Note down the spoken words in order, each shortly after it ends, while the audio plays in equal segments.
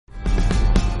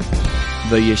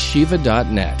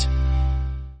theyeshiva.net.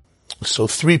 So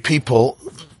 3 people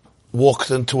walked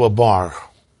into a bar.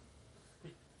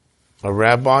 A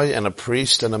rabbi and a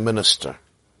priest and a minister.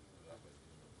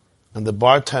 And the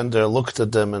bartender looked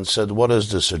at them and said, "What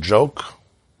is this, a joke?"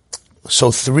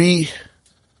 So three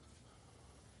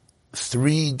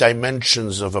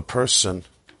dimensions of a person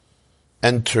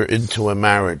enter into a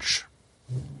marriage.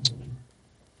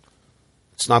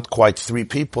 It's not quite 3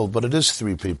 people, but it is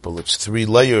 3 people. It's 3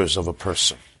 layers of a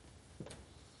person.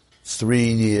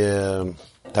 3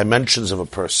 dimensions of a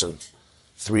person.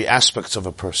 3 aspects of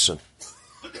a person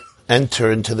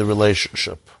enter into the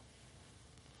relationship.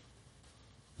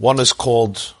 One is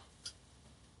called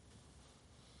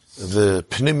the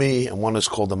Pnimi, and one is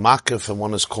called the Makif, and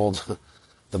one is called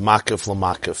the Makif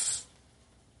L'Makif.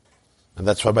 And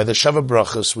that's why by the Sheva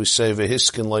Brachas we say,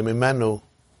 V'hiskin lo mimenu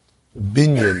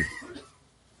binyan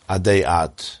adei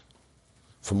ad.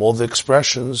 From all the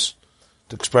expressions,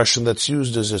 the expression that's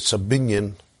used is it's a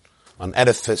binyan, an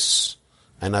edifice,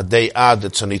 and adei ad,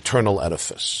 it's an eternal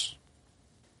edifice.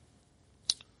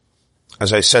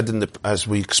 As I said as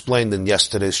we explained in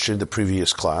the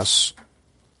previous class,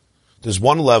 there's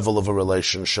one level of a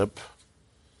relationship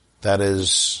that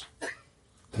is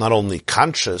not only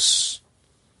conscious,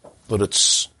 but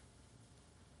it's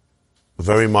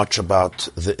very much about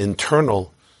the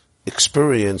internal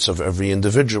experience of every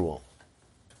individual.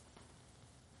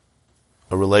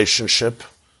 A relationship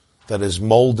that is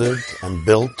molded and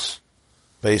built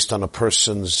based on a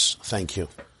person's,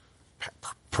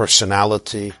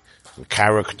 personality,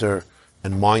 character,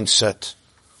 and mindset,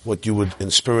 what you would, in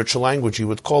spiritual language, you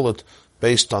would call it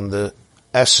based on the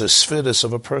Eser Sfiris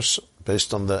of a person,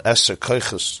 based on the Eser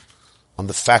Koiches, on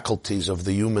the faculties of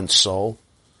the human soul,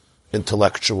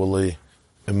 intellectually,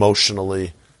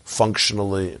 emotionally,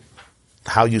 functionally,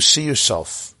 how you see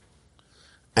yourself.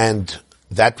 And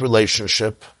that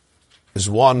relationship is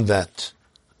one that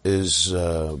is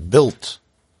built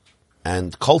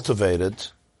and cultivated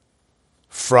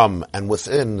from and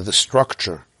within the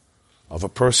structure of a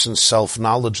person's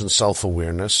self-knowledge and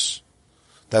self-awareness.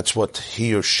 That's what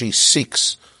he or she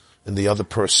seeks in the other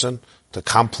person, to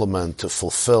complement, to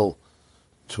fulfill,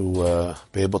 to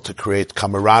be able to create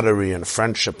camaraderie and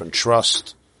friendship and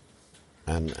trust,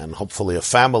 and hopefully a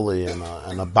family and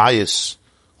a bias,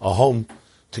 a home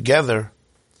together,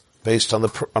 based on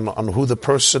on who the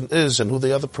person is and who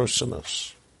the other person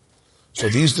is. So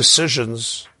these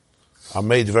decisions are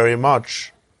made very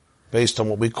much based on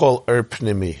what we call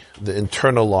Pnimi, the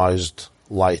internalized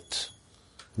light.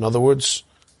 In other words,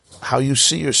 how you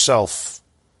see yourself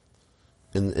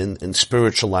in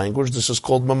spiritual language. This is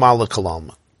called Mamala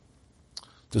Kalalma.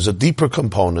 There's a deeper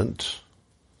component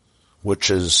which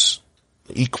is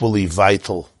equally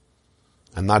vital,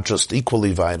 and not just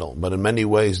equally vital, but in many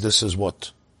ways this is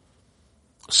what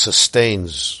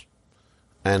sustains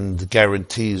and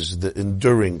guarantees the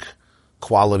enduring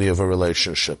quality of a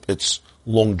relationship. It's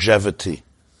longevity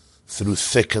through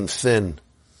thick and thin,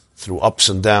 through ups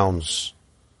and downs,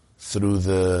 through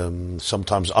the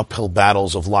sometimes uphill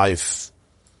battles of life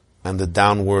and the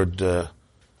downward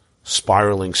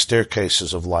spiraling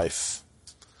staircases of life.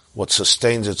 What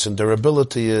sustains its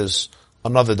endurability is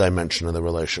another dimension of the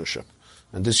relationship.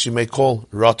 And this you may call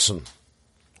Ratzon,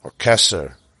 or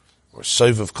Keser, or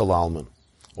Sovev Kalalman,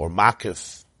 or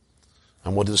Makif.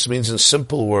 And what this means in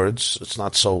simple words, it's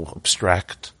not so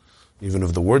abstract, even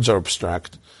if the words are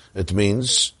abstract, it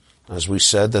means, as we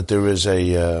said, that there is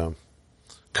a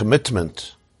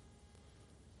commitment,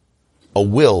 a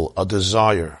will, a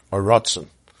desire, a ratzon,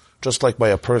 just like by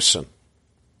a person.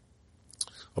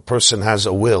 A person has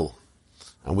a will,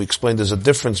 and we explained there's a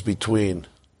difference between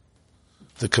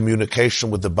the communication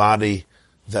with the body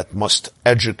that must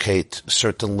educate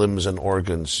certain limbs and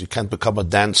organs. You can't become a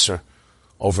dancer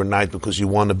overnight because you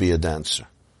want to be a dancer.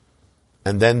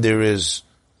 And then there is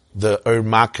the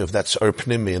Makif, that's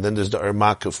Pnimi, and then there's the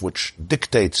Makif, which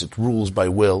dictates, it rules by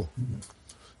will,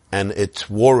 and it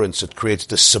warrants, it creates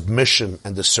the submission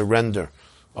and the surrender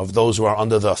of those who are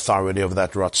under the authority of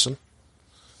that Ratzon.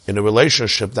 In a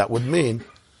relationship, that would mean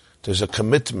there's a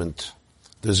commitment,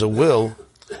 there's a will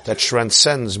that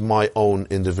transcends my own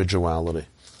individuality.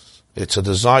 It's a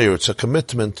desire, it's a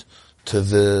commitment to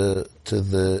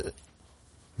the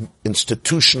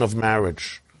institution of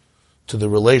marriage, to the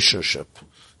relationship,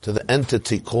 to the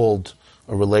entity called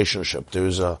a relationship. There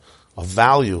is a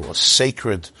value, a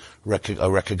sacred,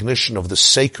 a recognition of the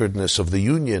sacredness of the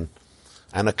union,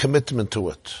 and a commitment to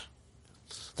it.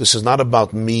 This is not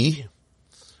about me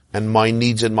and my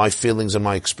needs and my feelings and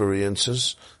my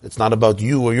experiences. It's not about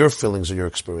you or your feelings or your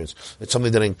experience. It's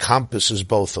something that encompasses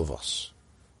both of us.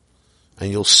 And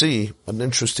you'll see an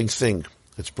interesting thing.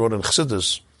 it's brought in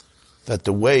Chassidus that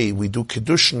the way we do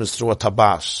Kiddushin is through a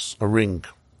tabas, a ring.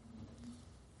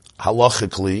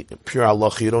 Halachically, pure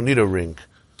halacha, you don't need a ring.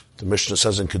 The Mishnah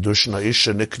says in Kiddushin,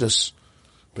 Ha'isha niknas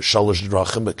b'shalosh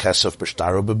drachim b'kesef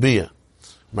b'shtaru b'biyah.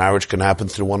 Marriage can happen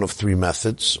through one of three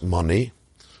methods: money,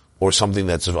 or something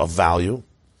that's of value. You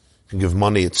can give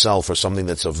money itself or something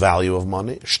that's of value of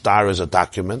money. Shtar is a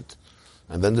document.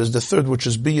 And then there's the third, which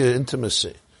is biyah,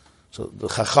 intimacy. So the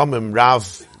Chachamim,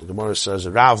 Rav, the Gemara says,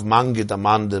 Rav mangid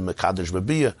amanda mekadesh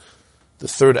b'biyah. The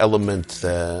third element,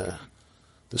 the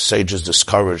sages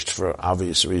discouraged for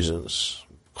obvious reasons,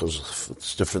 because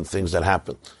it's different things that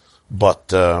happen. But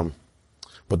the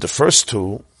first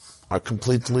two are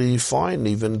completely fine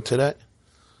even today.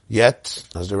 Yet,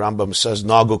 as the Rambam says,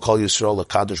 Nagu kol Yisrael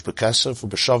lekadesh b'kesef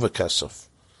u'b'shava kesef.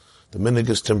 The minhag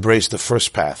is to embrace the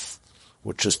first path,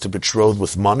 which is to betroth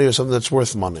with money or something that's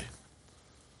worth money.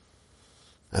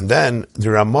 And then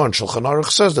the Ramon Shulchan Aruch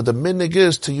says that the minhag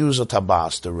is to use a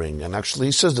tabas, the ring. And actually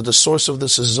he says that the source of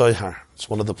this is Zohar. It's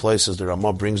one of the places the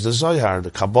Ramon brings the Zohar,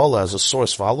 the Kabbalah, as a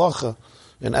source for halacha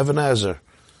in Even Ezer,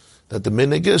 that the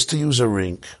minhag is to use a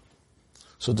ring.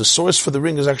 So the source for the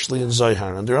ring is actually in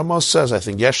Zohar. And the Ramon says, I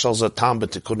think, Yesh al zatam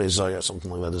b'tikunei Zohar, something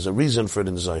like that. There's a reason for it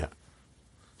in Zohar.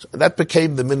 So that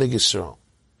became the minhag Yisrael.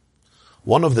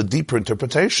 One of the deeper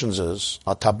interpretations is,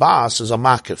 a tabas is a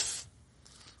makif.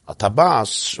 A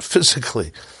tabas,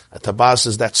 physically, a tabas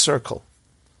is that circle.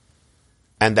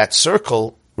 And that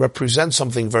circle represents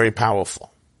something very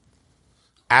powerful.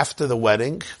 After the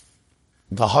wedding,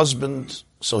 the husband,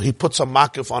 so he puts a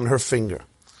makif on her finger.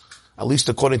 At least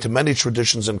according to many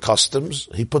traditions and customs,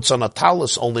 he puts on a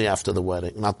talus only after the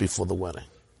wedding, not before the wedding.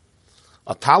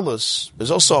 A talus is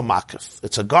also a makif.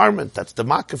 It's a garment, that's the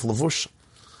makif levush.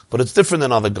 But it's different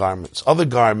than other garments. Other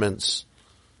garments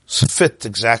fit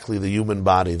exactly the human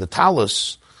body. The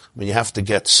talus, I mean, you have to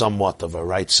get somewhat of a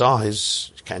right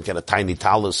size. You can't get a tiny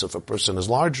talus if a person is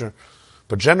larger.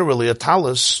 But generally, a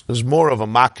talus is more of a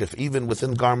makif, even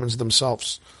within garments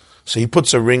themselves. So he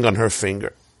puts a ring on her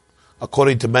finger.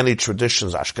 According to many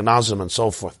traditions, Ashkenazim and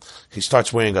so forth, he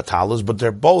starts wearing a talus, but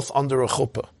they're both under a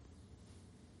chuppah.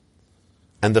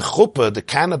 And the chuppah, the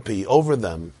canopy over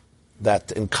them,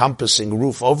 that encompassing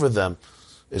roof over them,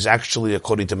 is actually,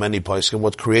 according to many poskim,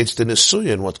 what creates the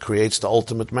nisuyin, what creates the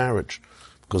ultimate marriage.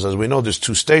 Because as we know, there's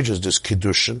two stages. There's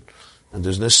kiddushin and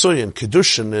there's nisuyin.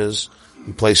 Kiddushin is,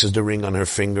 he places the ring on her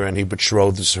finger and he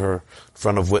betroths her in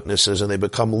front of witnesses and they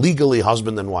become legally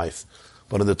husband and wife.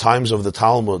 But in the times of the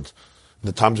Talmud, in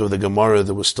the times of the Gemara,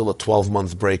 there was still a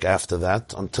 12-month break after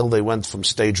that, until they went from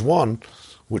stage 1,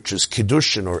 which is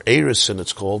kiddushin or erisin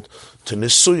it's called, to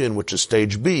nisuyin, which is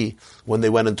stage B, when they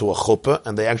went into a chuppah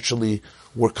and they actually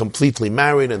were completely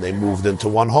married and they moved into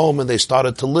one home and they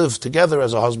started to live together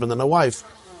as a husband and a wife,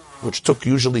 which took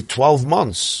usually 12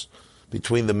 months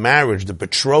between the marriage, the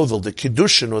betrothal, the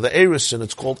kiddushin or the erisin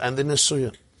it's called, and the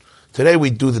nisuyin. Today we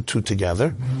do the two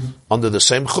together. Under the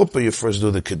same chuppah, you first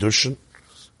do the kiddushin,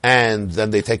 and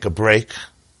then they take a break.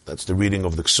 That's the reading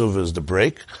of the ksuvah, the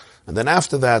break. And then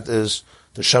after that is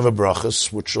the Sheva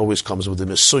Brachas, which always comes with the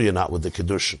nisuyin, not with the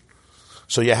kiddushin.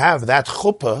 So you have that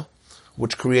chuppah,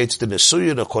 which creates the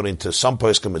nisuyin. According to some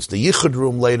poskim, it's the yichud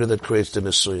room later that creates the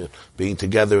nisuyin, being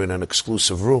together in an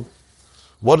exclusive room.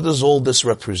 What does all this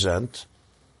represent?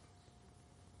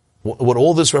 What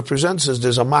all this represents is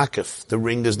there's a makif. The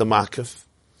ring is the makif,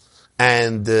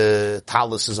 and the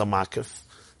talus is a makif,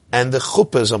 and the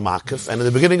chuppah is a makif. And in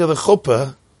the beginning of the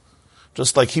chuppah,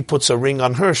 just like he puts a ring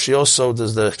on her, she also,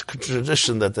 there's the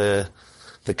tradition that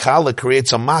the kala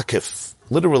creates a makif,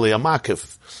 literally a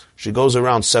makif. She goes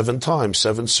around 7 times,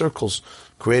 7 circles,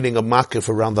 creating a makif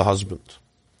around the husband.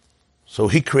 So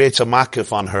he creates a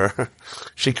makif on her,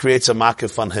 she creates a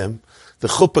makif on him. The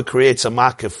chuppah creates a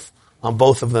makif on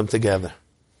both of them together.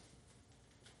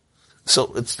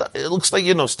 So it looks like,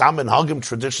 Stam and Hagim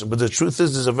tradition, but the truth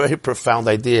is there's a very profound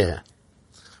idea here.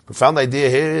 Profound idea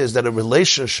here is that a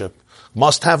relationship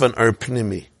must have an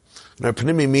pnimi. An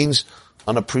pnimi means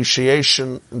an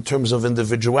appreciation in terms of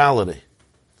individuality.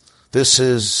 This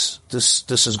is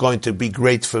going to be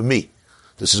great for me.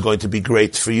 This is going to be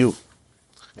great for you.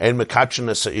 Ein mekatchen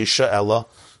es ha'isha ella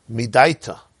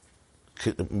midaita.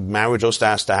 Marriage also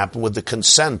has to happen with the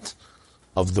consent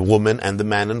of the woman and the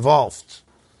man involved.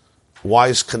 Why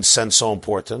is consent so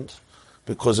important?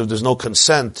 Because if there's no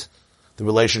consent, the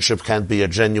relationship can't be a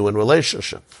genuine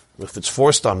relationship. If it's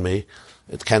forced on me,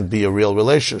 it can't be a real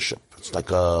relationship. It's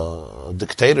like a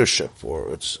dictatorship,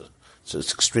 or it's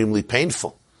extremely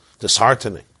painful,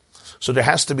 disheartening. So there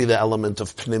has to be the element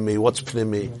of pnimi. What's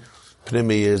pnimi?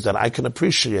 Pnimi is that I can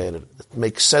appreciate it. It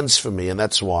makes sense for me, and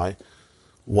that's why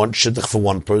One shidduch for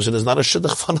one person is not a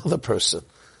shidduch for another person.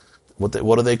 What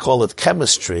do they call it?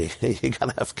 Chemistry. You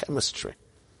gotta have chemistry.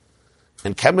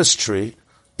 And chemistry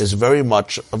is very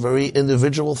much a very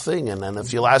individual thing. And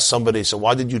if you'll ask somebody, so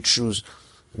why did you choose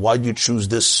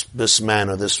this man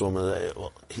or this woman?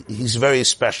 Well, he's very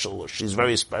special, or she's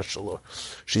very special, or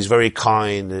she's very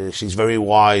kind, she's very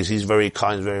wise, he's very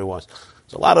kind, very wise.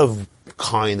 There's a lot of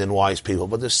kind and wise people,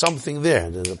 but there's something there.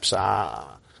 There's a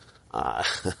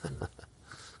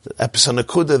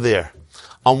epsanakuda there.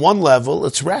 On one level,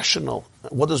 it's rational.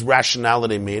 What does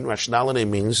rationality mean? Rationality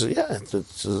means, I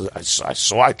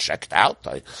saw, I checked out,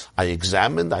 I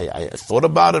examined, I thought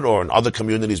about it, or in other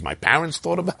communities, my parents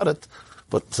thought about it.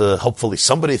 But hopefully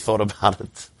somebody thought about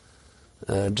it,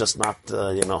 just not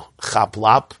chap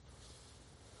lap,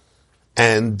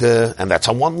 and that's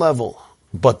on one level.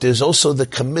 But there's also the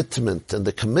commitment, and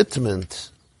the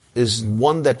commitment is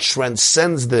one that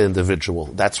transcends the individual.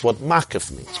 That's what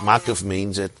makif means. Makif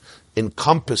means it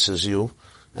encompasses you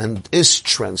and is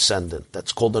transcendent.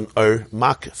 That's called an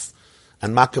makif.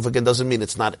 And makif, again, doesn't mean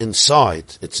it's not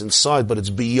inside. It's inside, but it's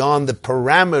beyond the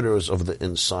parameters of the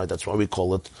inside. That's why we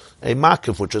call it a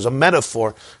makif, which is a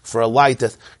metaphor for a light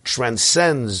that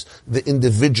transcends the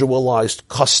individualized,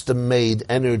 custom-made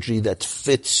energy that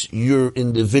fits your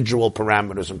individual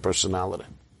parameters and personality.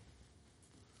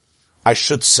 I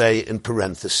should say, in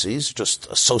parentheses, just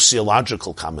a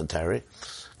sociological commentary,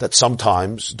 that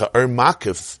sometimes the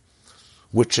makif,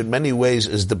 which in many ways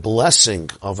is the blessing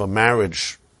of a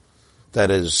marriage that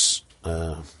is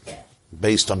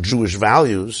based on Jewish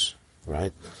values,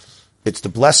 right? It's the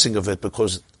blessing of it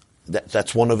because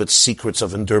that's one of its secrets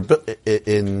of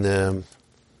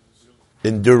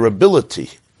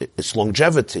endurability, its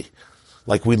longevity.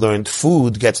 Like we learned,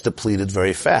 food gets depleted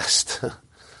very fast.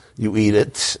 You eat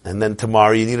it, and then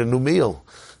tomorrow you need a new meal.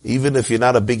 Even if you're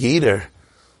not a big eater,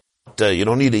 you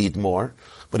don't need to eat more.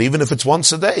 But even if it's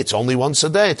once a day, it's only once a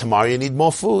day. Tomorrow you need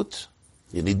more food.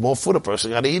 You need more food. A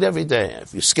person got to eat every day.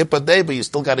 If you skip a day, but you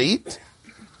still got to eat,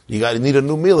 you need a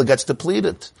new meal. It gets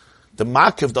depleted. The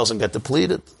makif doesn't get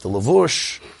depleted. The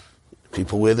lavush,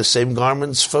 people wear the same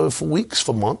garments for weeks,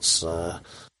 for months.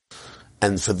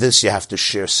 And for this, you have to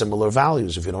share similar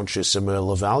values. If you don't share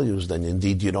similar values, then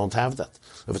indeed you don't have that.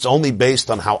 If it's only based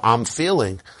on how I'm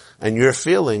feeling and you're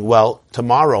feeling, well,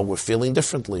 tomorrow we're feeling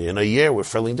differently. In a year, we're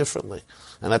feeling differently.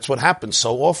 And that's what happens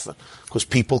so often, because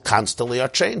people constantly are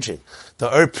changing. The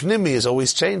pnimi is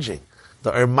always changing.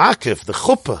 The makif, the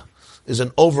chuppah, is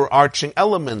an overarching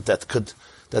element that could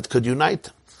unite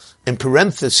them. In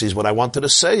parentheses, what I wanted to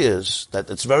say is that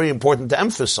it's very important to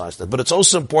emphasize that, but it's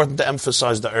also important to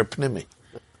emphasize the pnimi.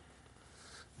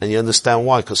 And you understand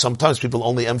why? Because sometimes people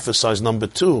only emphasize number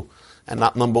 2 and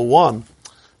not number 1,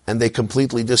 and they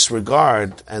completely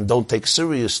disregard and don't take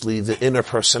seriously the inner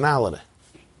personality.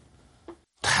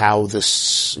 How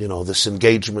this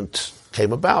engagement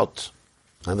came about.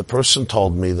 And the person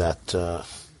told me that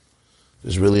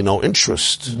there's really no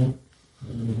interest.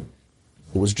 Mm-hmm.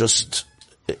 It was just,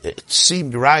 it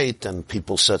seemed right, and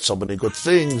people said so many good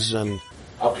things, and...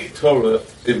 Al Pi Torah,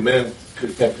 a man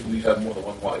could technically have more than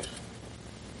one wife.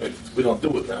 Right? We don't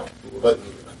do it now. But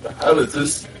how does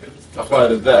this apply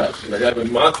to that? Like, I have a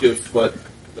makif, but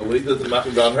the way he does the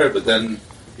makif on her, but then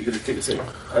he could take a single.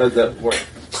 How does that work?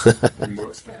 More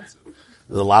expensive.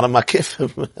 There's a lot of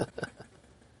makifim.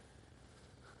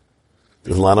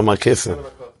 There's a lot of makifim.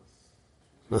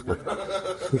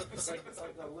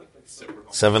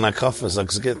 7 hakafas,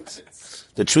 looks good.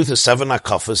 The truth is 7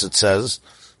 hakafas, it says,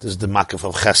 there's the makif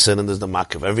of chesed and there's the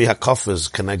makif. Every hakaf is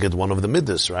connected one of the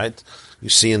midas, right? You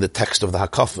see in the text of the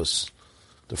hakafas.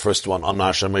 The first one, Ana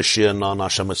Hashem Mashiach, Ana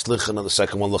Hashem Etzlichan, and the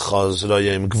second one, L'chaz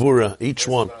Rayim Gvura, each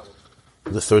one.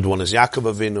 The third one is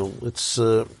Yaakov Avinu. It's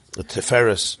a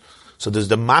Tiferes. So there's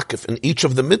the makif. In each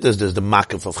of the midas, there's the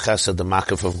makif of chesed, the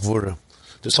makif of gvura.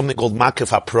 There's something called makif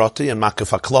haprati and makif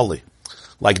haklali.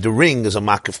 Like the ring is a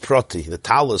makif prati. The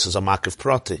talus is a makif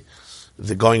prati.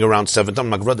 The going around 7 times,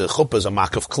 the chuppah is a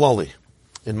makif klali.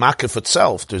 In makif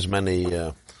itself, there's many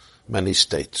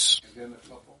states.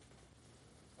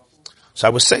 So I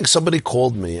was saying, somebody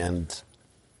called me and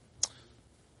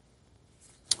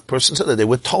person said that they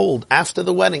were told after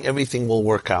the wedding everything will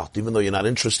work out, even though you're not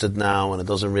interested now and it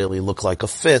doesn't really look like a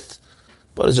fit,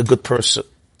 but he's a good person.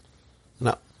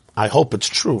 Now, I hope it's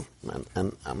true,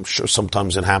 and I'm sure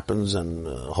sometimes it happens, and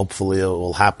hopefully it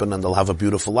will happen, and they'll have a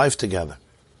beautiful life together.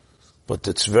 But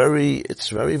it's very,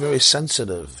 very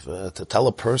sensitive to tell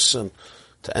a person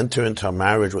to enter into a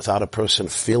marriage without a person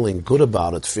feeling good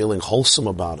about it, feeling wholesome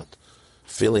about it,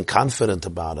 feeling confident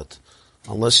about it.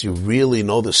 Unless you really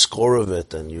know the score of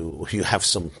it and you have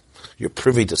you're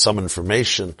privy to some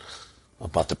information,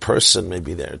 about the person.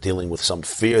 Maybe they're dealing with some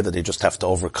fear that they just have to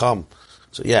overcome.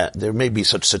 So yeah, there may be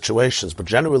such situations, but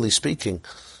generally speaking,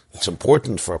 it's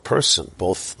important for a person,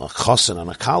 both a chassan and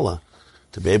a kala,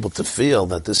 to be able to feel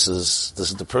that this is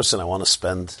the person I want to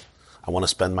spend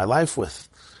my life with.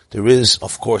 There is,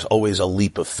 of course, always a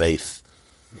leap of faith.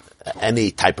 Any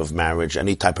type of marriage,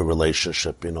 any type of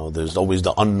relationship, there's always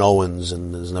the unknowns,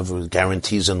 and there's never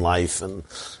guarantees in life, and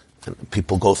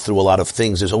people go through a lot of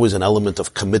things. There's always an element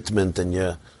of commitment,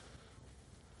 and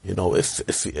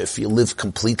if you live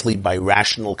completely by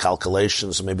rational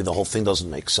calculations, maybe the whole thing doesn't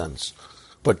make sense.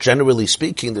 But generally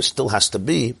speaking, there still has to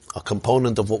be a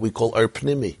component of what we call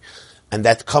pnimi, and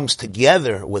that comes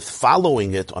together with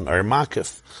following it on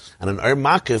makif. And an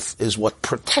makif is what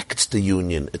protects the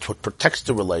union. It's what protects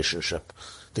the relationship.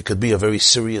 There could be a very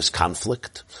serious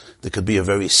conflict. There could be a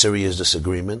very serious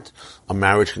disagreement. A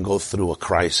marriage can go through a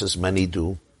crisis. Many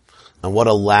do. And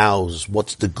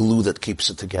what's the glue that keeps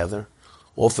it together?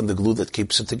 Often the glue that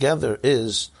keeps it together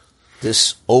is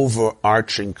this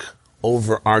overarching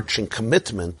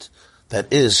commitment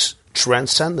that is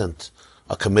transcendent.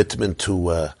 A commitment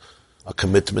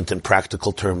in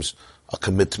practical terms, a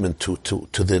commitment to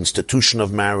the institution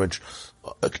of marriage,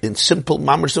 in simple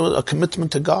mamash, a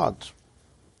commitment to God.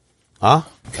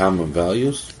 Common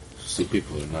values. See,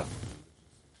 people are not.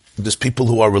 There's people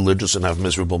who are religious and have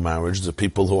miserable marriages. There's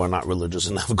people who are not religious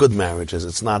and have good marriages.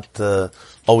 It's not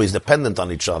always dependent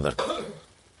on each other.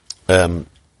 Referring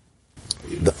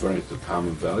to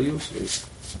common values,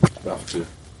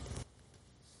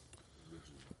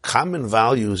 common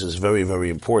values is very, very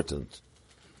important.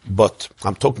 But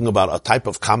I'm talking about a type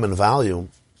of common value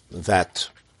that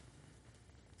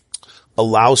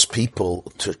allows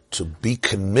people to be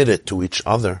committed to each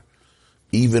other,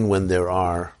 even when there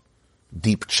are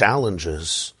deep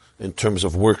challenges in terms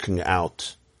of working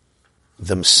out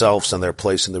themselves and their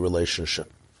place in the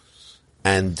relationship.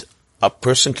 And a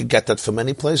person could get that from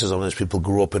many places. Sometimes people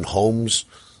grew up in homes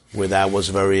where that was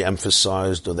very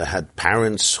emphasized, or they had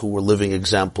parents who were living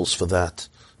examples for that,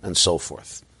 and so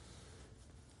forth.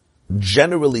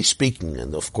 Generally speaking,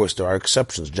 and of course there are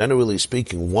exceptions, generally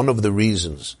speaking, one of the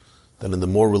reasons that in the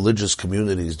more religious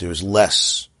communities there's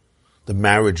less, the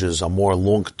marriages are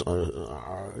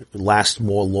last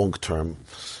more long term,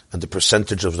 and the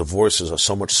percentage of divorces are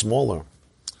so much smaller.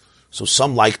 So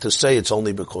some like to say it's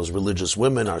only because religious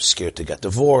women are scared to get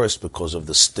divorced because of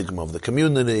the stigma of the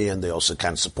community, and they also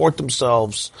can't support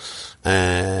themselves,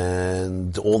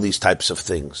 and all these types of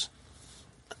things.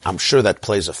 I'm sure that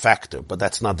plays a factor, but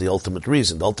that's not the ultimate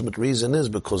reason. The ultimate reason is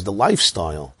because the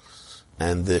lifestyle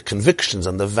and the convictions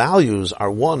and the values are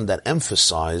one that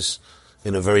emphasize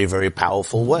in a very, very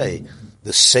powerful way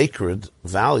the sacred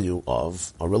value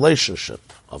of a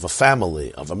relationship, of a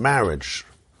family, of a marriage,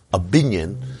 a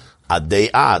binyan, a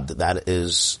deyad. That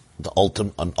is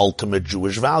an ultimate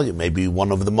Jewish value, maybe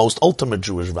one of the most ultimate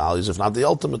Jewish values, if not the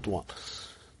ultimate one.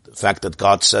 The fact that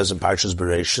God says in Parshas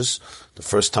Bereishis, the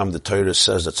first time the Torah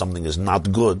says that something is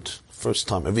not good, first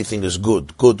time everything is good,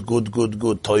 toiv,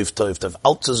 toiv,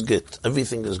 alt is good,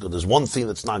 everything is good. There's one thing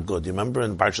that's not good. You remember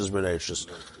in Parshas Bereishis,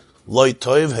 loy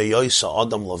toiv heyoisa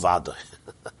adam lavada.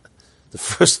 The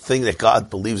first thing that God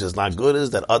believes is not good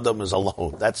is that Adam is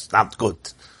alone. That's not good.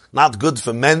 Not good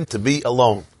for men to be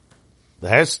alone. The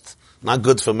rest, not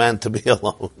good for men to be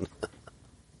alone.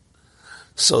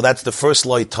 So that's the first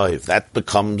loy toiv. That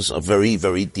becomes a very,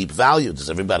 very deep value. Does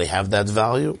everybody have that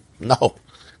value? No,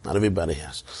 not everybody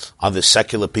has. Are there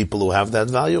secular people who have that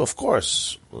value? Of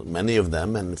course, many of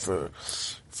them, and for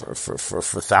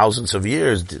thousands of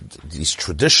years, these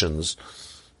traditions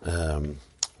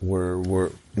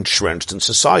were entrenched in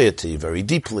society very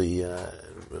deeply.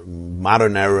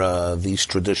 Modern era, these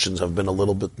traditions have been a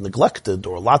little bit neglected,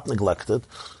 or a lot neglected.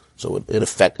 So it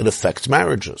affects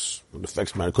marriages. It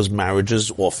affects marriage because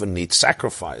marriages often need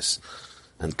sacrifice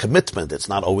and commitment. It's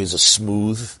not always a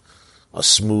smooth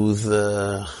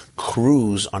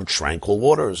cruise on tranquil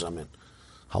waters. I mean,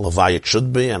 halavai it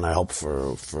should be, and I hope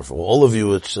for all of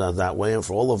you it's that way, and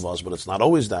for all of us, but it's not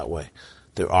always that way.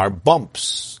 There are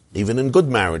bumps. Even in good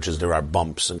marriages, there are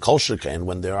bumps, and kol shekain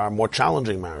when there are more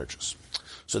challenging marriages.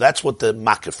 So that's what the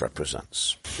makif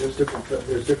represents. There's different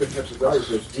types of values.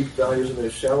 There's deep values and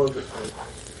there's shallow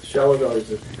values.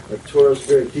 The Torah is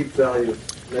very deep value.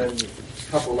 Then a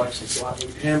couple likes to go out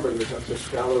and eat hamburgers. That's a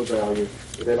shallow value.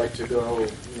 Or they like to go,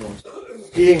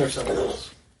 skiing or something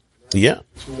else. Yeah.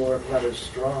 It's not as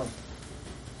strong.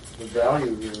 The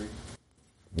value, really.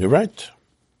 You're right.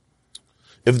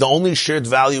 If the only shared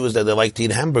value is that they like to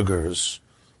eat hamburgers,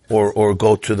 or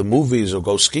go to the movies, or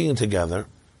go skiing together,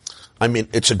 I mean,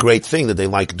 it's a great thing that they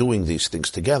like doing these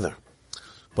things together.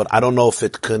 but I don't know if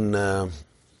it can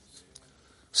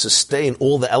sustain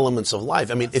all the elements of life.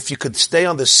 I mean, if you could stay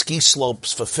on the ski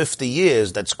slopes for 50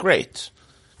 years, that's great.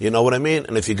 You know what I mean?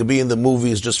 And if you could be in the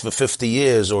movies just for 50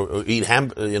 years or eat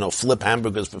flip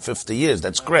hamburgers for 50 years,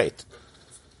 that's great.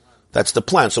 That's the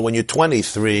plan. So when you're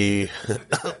 23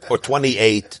 or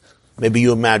 28, maybe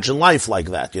you imagine life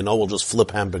like that. We'll just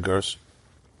flip hamburgers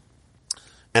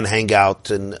and hang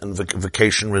out in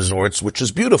vacation resorts, which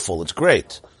is beautiful. It's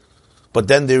great. But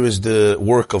then there is the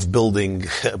work of building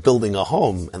a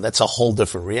home, and that's a whole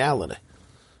different reality.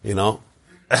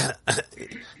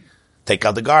 Take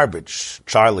out the garbage.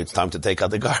 Charlie, it's time to take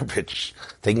out the garbage.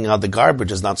 Taking out the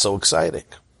garbage is not so exciting.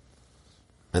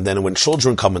 And then when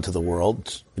children come into the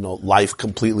world, life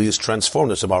completely is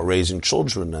transformed. It's about raising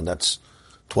children, and that's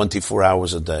 24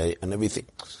 hours a day and everything.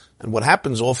 And what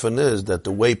happens often is that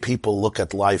the way people look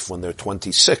at life when they're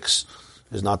 26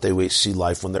 is not the way they see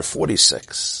life when they're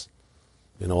 46.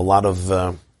 A lot of,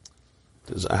 I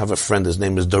have a friend, his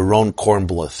name is Doron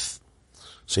Kornbluth.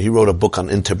 So he wrote a book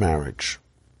on intermarriage.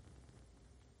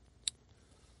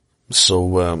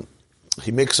 So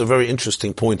he makes a very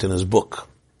interesting point in his book.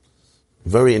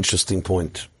 Very interesting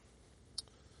point.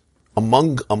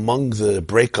 Among the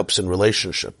breakups in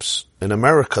relationships, in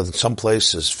America, in some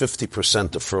places,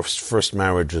 50% of first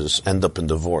marriages end up in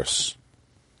divorce.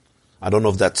 I don't know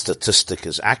if that statistic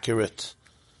is accurate.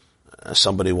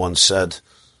 Somebody once said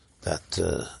that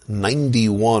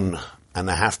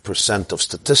 91.5% of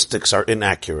statistics are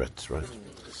inaccurate, right?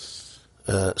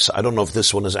 So I don't know if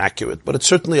this one is accurate, but it's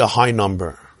certainly a high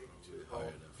number.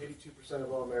 82%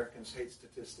 of all Americans hate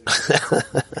statistics.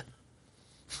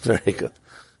 Very good.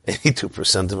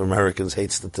 82% of Americans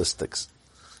hate statistics.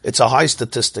 It's a high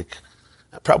statistic.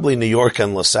 Probably New York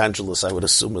and Los Angeles, I would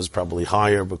assume, is probably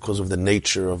higher because of the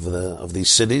nature of these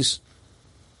cities.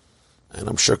 And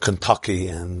I'm sure Kentucky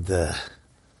and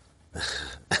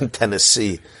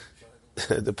Tennessee,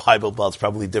 the Bible Belt's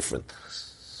probably different.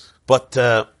 But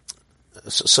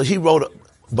so he wrote,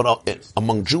 but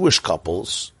among Jewish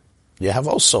couples, you have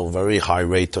also a very high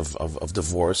rate of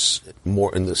divorce,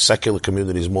 more in the secular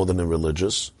communities more than in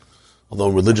religious. Although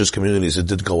in religious communities it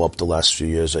did go up the last few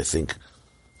years, I think,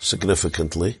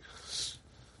 significantly.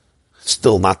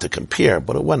 Still not to compare,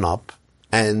 but it went up.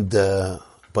 And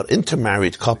but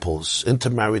intermarried couples,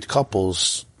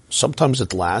 sometimes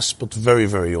it lasts, but very,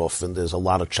 very often there's a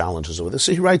lot of challenges over this.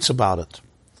 So he writes about it.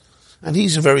 And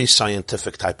he's a very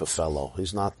scientific type of fellow.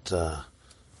 He's not,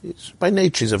 by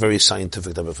nature, he's a very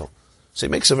scientific type of fellow. So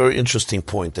he makes a very interesting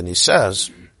point, and he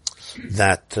says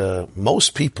that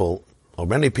most people, or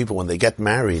many people, when they get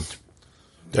married,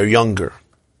 they're younger.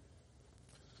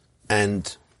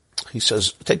 And he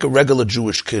says, take a regular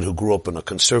Jewish kid who grew up in a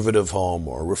conservative home,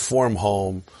 or a reform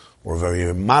home, or a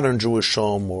very modern Jewish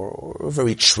home, or a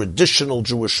very traditional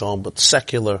Jewish home, but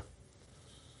secular.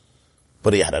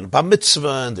 But he had a bar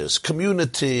mitzvah, and there's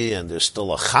community, and there's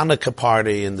still a Hanukkah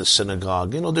party in the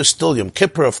synagogue. There's still Yom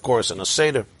Kippur, of course, and a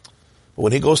Seder. But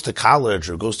when he goes to college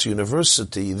or goes to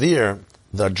university, there,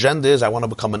 the agenda is, I want to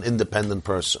become an independent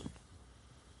person.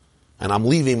 And I'm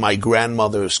leaving my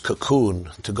grandmother's cocoon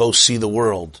to go see the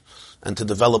world and to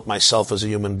develop myself as a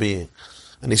human being.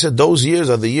 And he said those years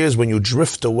are the years when you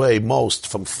drift away most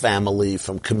from family,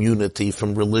 from community,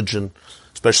 from religion,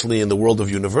 especially in the world of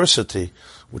university,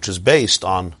 which is based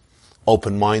on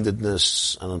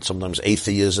open-mindedness, and sometimes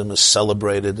atheism is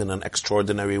celebrated in an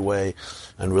extraordinary way,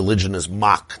 and religion is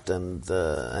mocked and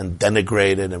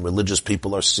denigrated, and religious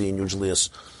people are seen usually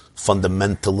as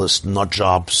fundamentalist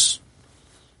nutjobs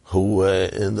who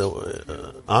an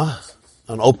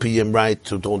opium, right?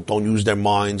 Who don't use their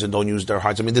minds and don't use their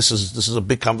hearts. I mean, this is a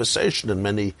big conversation in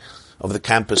many of the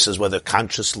campuses, whether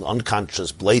conscious,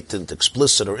 unconscious, blatant,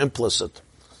 explicit, or implicit.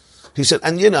 He said,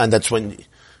 and that's when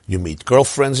you meet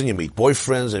girlfriends and you meet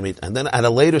boyfriends, and then at a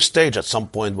later stage, at some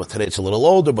point, today it's a little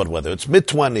older, but whether it's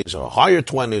mid-20s or higher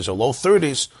 20s or low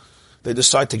 30s, they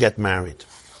decide to get married.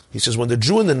 He says, when the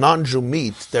Jew and the non-Jew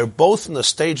meet, they're both in a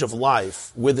stage of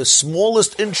life where the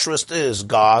smallest interest is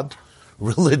God,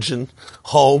 religion,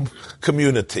 home,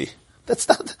 community.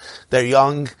 They're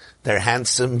young, they're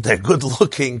handsome, they're good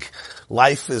looking,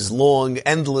 life is long,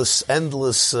 endless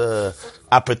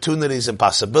opportunities and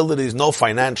possibilities, no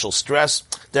financial stress.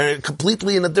 They're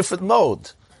completely in a different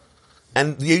mode.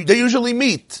 And they usually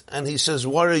meet. And he says,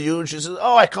 what are you? And she says,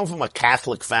 I come from a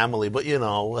Catholic family, but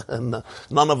and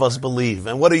none of us believe.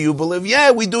 And what do you believe?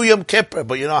 Yeah, we do Yom Kippur,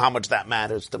 but you know how much that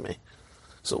matters to me.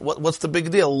 So what's the big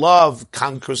deal? Love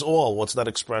conquers all. What's that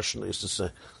expression they used to say?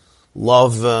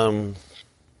 Love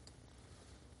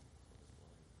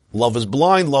Love is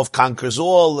blind, love conquers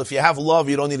all. If you have love,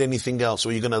 you don't need anything else.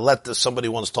 Or you're going to somebody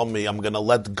once told me, I'm going to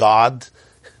let God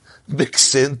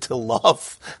mix into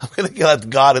love. I'm going to let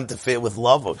God interfere with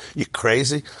love. Are you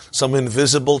crazy? Some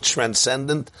invisible,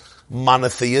 transcendent,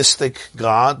 monotheistic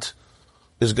God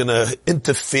is going to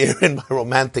interfere in my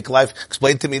romantic life.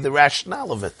 Explain to me the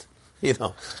rationale of it. You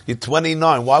know, you're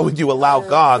 29. Why would you allow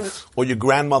God or your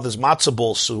grandmother's matzo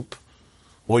ball soup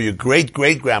or your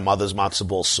great-great-grandmother's matzo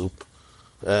ball soup,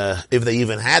 if they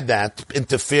even had that,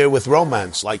 interfere with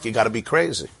romance? Like, you got to be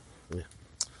crazy. Yeah.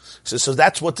 So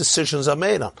that's what decisions are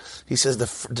made on. He says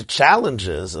the challenge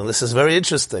is, and this is very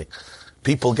interesting,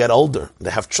 people get older,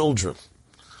 they have children.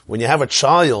 When you have a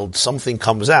child, something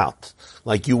comes out.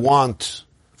 Like you want,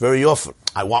 very often,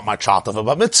 I want my child to have a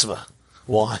bar mitzvah.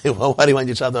 Why? Why do you want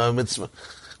your child to have a mitzvah?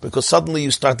 Because suddenly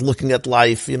you start looking at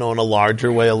life, in a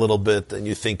larger way a little bit, and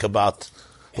you think about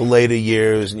the later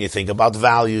years, and you think about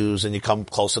values, and you come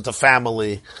closer to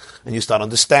family, and you start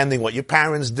understanding what your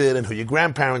parents did and who your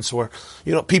grandparents were.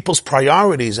 People's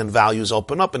priorities and values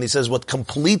open up. And he says what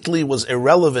completely was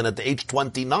irrelevant at the age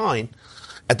 29,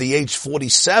 at the age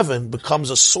 47, becomes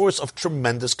a source of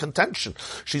tremendous contention.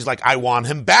 She's like, I want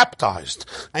him baptized.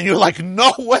 And you're like,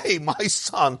 no way, my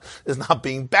son is not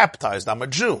being baptized. I'm a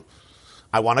Jew.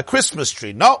 I want a Christmas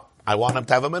tree. No, I want him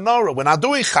to have a menorah. We're not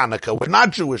doing Hanukkah. We're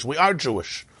not Jewish. We are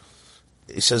Jewish.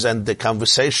 He says, and the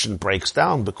conversation breaks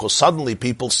down because suddenly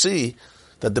people see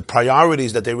that the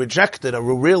priorities that they rejected are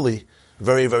really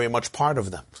very, very much part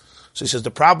of them. So he says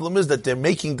the problem is that they're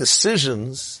making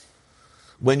decisions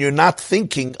when you're not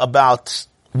thinking about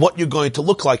what you're going to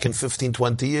look like in 15,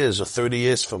 20 years or 30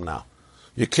 years from now.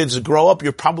 Your kids grow up,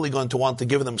 you're probably going to want to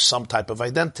give them some type of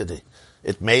identity.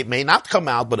 It may not come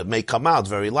out, but it may come out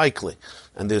very likely.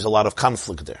 And there's a lot of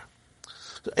conflict there.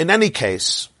 In any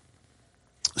case,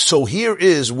 so here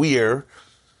is where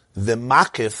the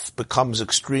makif becomes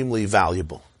extremely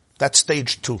valuable. That's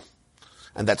stage 2.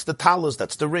 And that's the talis,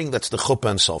 that's the ring, that's the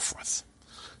chuppah and so forth.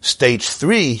 Stage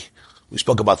 3, we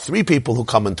spoke about 3 people who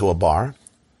come into a bar.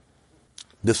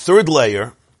 The third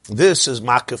layer, this is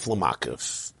makif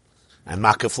l'makif. And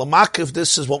makif l'makif,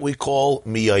 this is what we call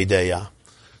miyadeya.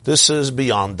 This is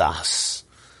beyond das.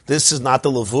 This is not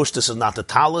the levush, this is not the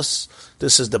talis,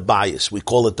 this is the bias. We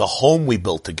call it the home we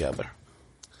built together.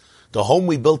 The home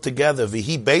we built together,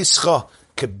 vihi beischa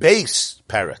kebeis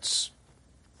peretz.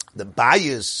 The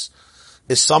bias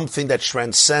is something that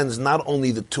transcends not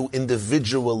only the two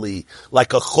individually,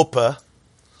 like a chuppah,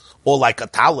 or like a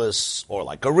talis, or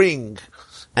like a ring.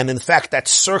 And in fact, that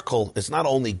circle is not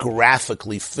only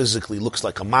graphically, physically looks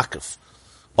like a makif.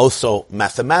 Also,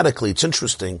 mathematically, it's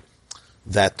interesting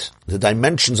that the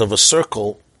dimensions of a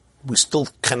circle, we still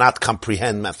cannot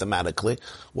comprehend mathematically,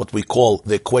 what we call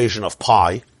the equation of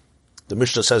pi. The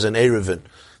Mishnah says in Eruvin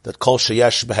that kol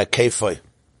sheyesh b'hakefoi,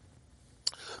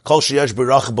 kol sheyesh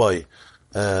b'rachboi,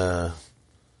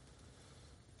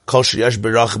 kol sheyesh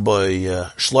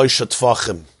b'rachboi shloisha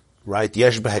tfachim, right?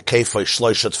 Yesh b'hakefoi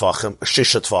shloisha tfachim,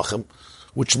 shisha tfachim,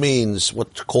 which means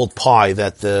what's called pi,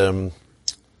 that the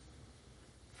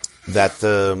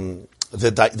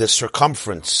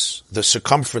circumference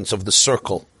of the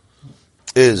circle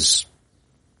is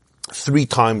 3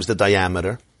 times the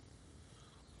diameter,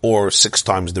 or 6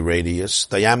 times the radius.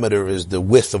 Diameter is the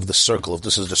width of the circle. If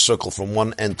this is the circle from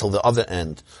one end till the other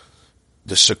end,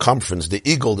 the circumference, the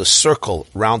eagle, the circle,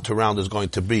 round to round, is going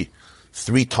to be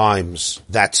 3 times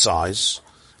that size.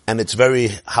 And it's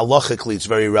halachically, it's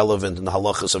very relevant in the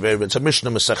halachas of Eruvin. It's a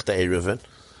Mishnah Masechta Eruvin.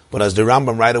 But as the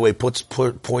Rambam right away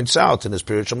points out in his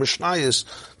spiritual Mishnayos,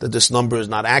 that this number is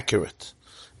not accurate.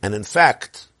 And in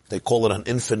fact, they call it an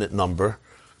infinite number,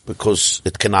 because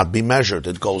it cannot be measured.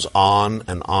 It goes on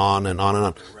and on and on and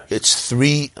on. It's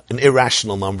an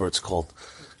irrational number, it's called.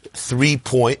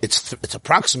 It's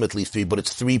approximately 3, but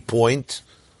it's 3 point,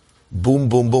 boom,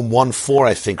 boom, boom, 1-4,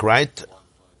 I think, right?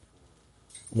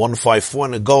 154,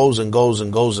 and it goes and goes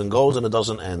and goes and goes, and it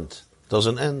doesn't end.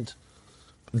 Doesn't end.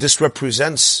 This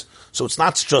represents, so it's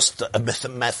not just a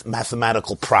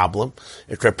mathematical problem.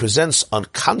 It represents a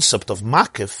concept of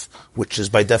makif, which is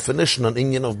by definition an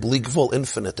inyan of bligvul,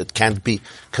 infinite. It can't be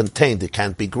contained, it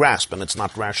can't be grasped, and it's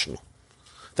not rational.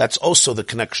 That's also the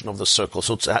connection of the circle.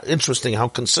 So it's interesting how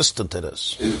consistent it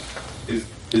is. Is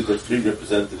the 3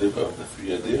 representative of the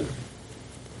 3 ideas?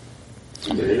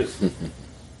 There is.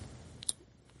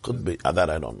 Could be. That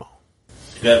I don't know.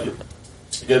 You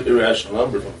get irrational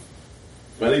numbers from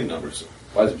many numbers.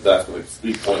 Why is it exactly like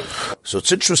 3 points? So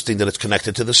it's interesting that it's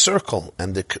connected to the circle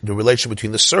and the relation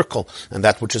between the circle and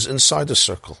that which is inside the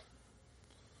circle.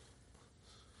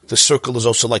 The circle is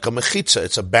also like a mechitza.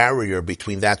 It's a barrier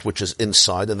between that which is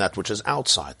inside and that which is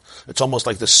outside. It's almost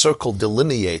like the circle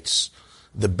delineates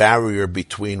the barrier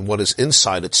between what is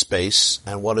inside its space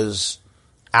and what is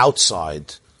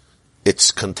outside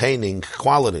its containing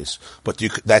qualities. But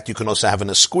that you can also have in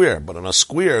a square. But in a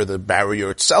square, the barrier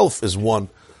itself is one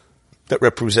that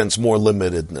represents more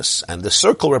limitedness. And the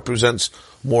circle represents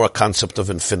more a concept of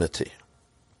infinity.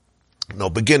 No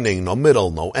beginning, no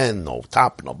middle, no end, no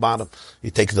top, no bottom.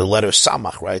 You take the letter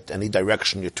samach, right? Any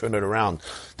direction, you turn it around.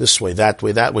 This way, that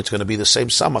way, that way. It's going to be the same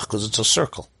samach because it's a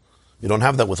circle. You don't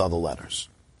have that with other letters.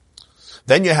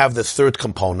 Then you have the third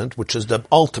component, which is the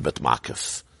ultimate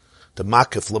makif. The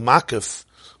makif, lemakif,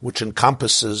 which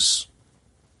encompasses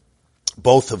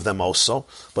both of them also.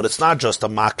 But it's not just a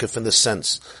makif in the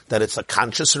sense that it's a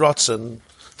conscious rotzen.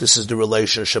 This is the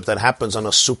relationship that happens on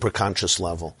a super conscious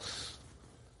level.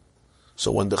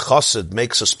 So when the chassid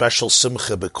makes a special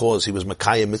simcha because he was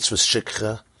Mekayim mitzvahs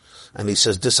shikha, and he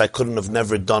says, this I couldn't have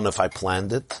never done if I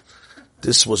planned it,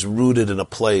 this was rooted in a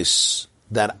place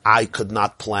that I could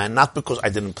not plan, not because I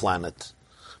didn't plan it,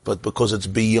 but because it's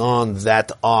beyond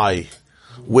that I,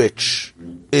 which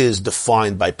is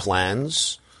defined by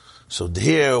plans. So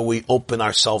here we open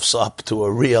ourselves up to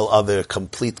a real other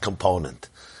complete component.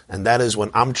 And that is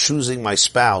when I'm choosing my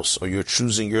spouse, or you're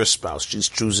choosing your spouse, she's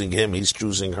choosing him, he's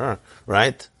choosing her,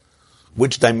 right?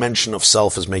 Which dimension of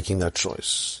self is making that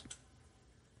choice?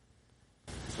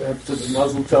 Did the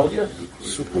Muslim tell you?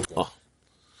 Oh.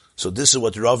 So this is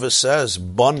what Rava says,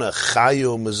 Bona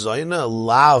chayu mezayna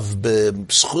lav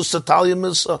b'schus Talia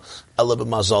milsa, ela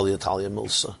b'mazal Talia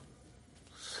milsa.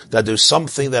 That there's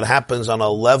something that happens on a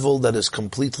level that is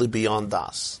completely beyond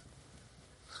us.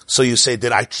 So you say,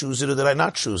 did I choose it or did I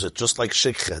not choose it? Just like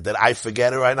shikha. Did I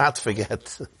forget or I not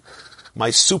forget? My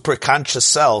super conscious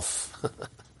self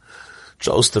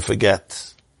chose to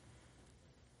forget.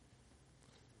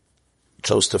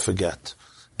 Chose to forget.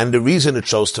 And the reason it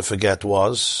chose to forget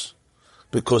was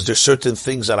because there's certain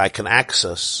things that I can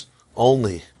access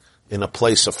only in a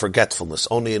place of forgetfulness,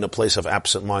 only in a place of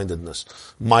absent-mindedness.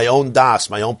 My own das,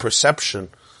 my own perception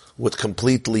would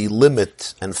completely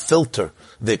limit and filter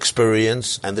the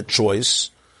experience and the choice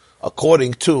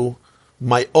according to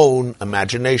my own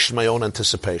imagination, my own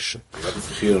anticipation.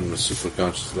 Here on the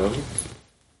superconscious level?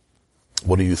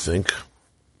 What do you think?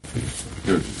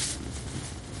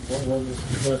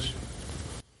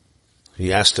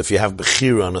 He asked if you have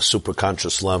Bechira on a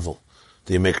superconscious level.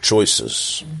 Do you make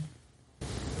choices?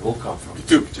 They all come from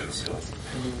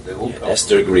They all come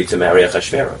Esther agreed to marry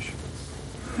Achashverosh.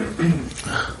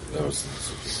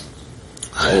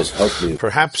 That was helpful.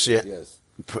 Perhaps Yes.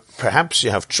 perhaps you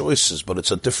have choices, but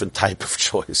it's a different type of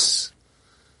choice.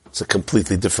 It's a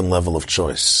completely different level of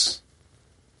choice.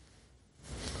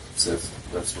 So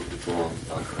that's what we call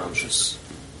unconscious.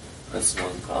 That's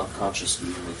one unconscious we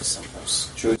make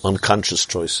sometimes choice. Unconscious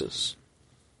choices.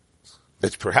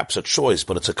 It's perhaps a choice,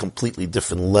 but it's a completely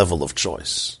different level of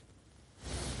choice.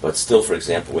 But still, for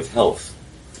example, with health,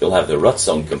 you'll have the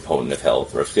Ratzon component of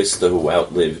health. Rav Chisda, who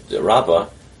outlived Rabbah,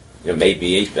 maybe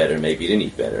he ate better, maybe he didn't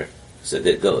eat better. So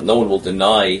no one will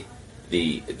deny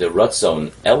the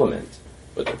Ratzon element.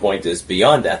 But the point is,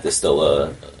 beyond that, there's still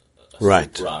a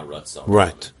Right.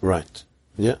 Ratzon. Right.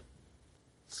 Yeah.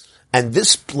 And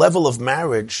this level of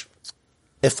marriage,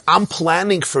 if I'm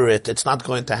planning for it, it's not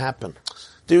going to happen.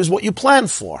 There's what you plan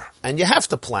for, and you have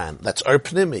to plan. That's Ar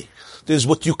Pnimi. There's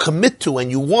what you commit to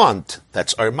and you want.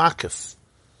 That's Ar Makif.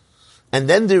 And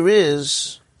then there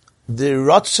is the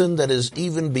Ratzon that is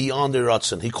even beyond the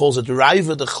Ratzon. He calls it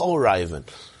Raiva the Chol Raivan.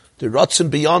 The Ratzon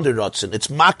beyond the Ratzon. It's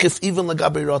Makif even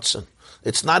Lagabi Ratzon.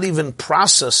 It's not even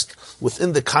processed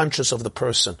within the conscious of the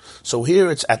person. So here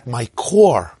it's at my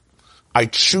core. I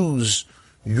choose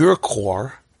your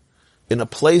core in a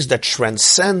place that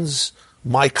transcends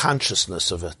my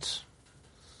consciousness of it.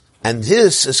 And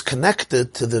this is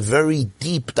connected to the very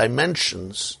deep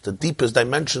dimensions, the deepest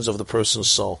dimensions of the person's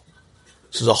soul.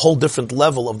 This is a whole different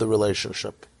level of the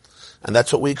relationship. And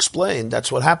that's what we explained.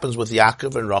 That's what happens with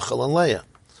Yaakov and Rachel and Leah.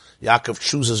 Yaakov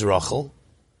chooses Rachel,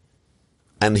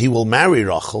 and he will marry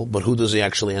Rachel, but who does he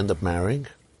actually end up marrying?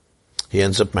 He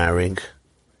ends up marrying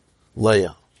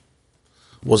Leah.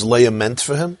 Was Leah meant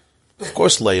for him? Of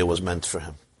course Leah was meant for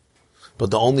him.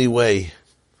 But the only way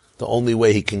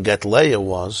he can get Leah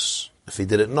was if he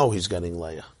didn't know he's getting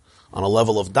Leah. On a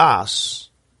level of das,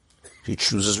 he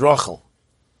chooses Rachel.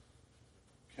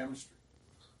 Chemistry.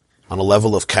 On a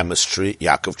level of chemistry,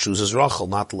 Yaakov chooses Rachel,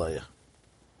 not Leah.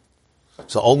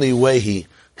 So the only way he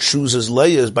chooses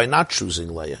Leah is by not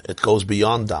choosing Leah. It goes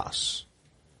beyond das.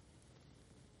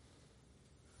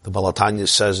 The Balatanya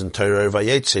says in Torah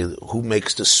Vayetze, who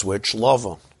makes the switch?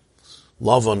 Lavan.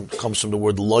 Lavan comes from the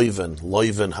word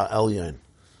loiven ha'elyon,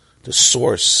 the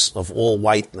source of all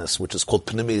whiteness, which is called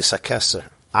Pnimius HaKeser,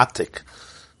 Atik.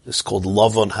 It's called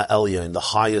Lavan ha'elyon, the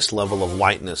highest level of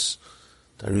whiteness.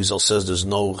 The Arizal says there's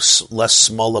no less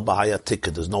smaller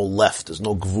b'hayatika, there's no left, there's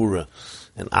no gvura.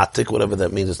 And Atik, whatever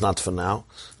that means, it's not for now.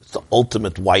 It's the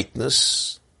ultimate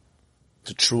whiteness,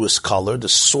 the truest color, the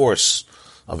source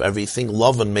of everything.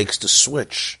 Lavan makes the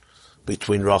switch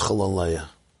between Rachel and Leah.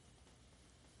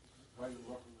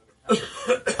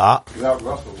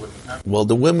 Well,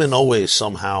 the women always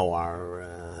somehow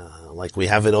are like we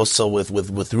have it also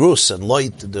with Rus and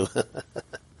Lloyd to do.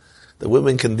 The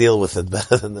women can deal with it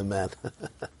better than the men.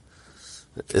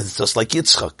 It's just like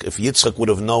Yitzchak. If Yitzchak would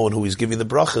have known who he's giving the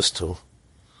brachas to,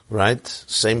 right?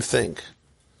 Same thing.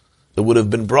 It would have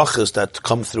been brachas that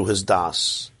come through his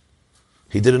das.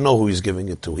 He didn't know who he's giving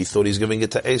it to. He thought he's giving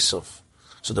it to Esav.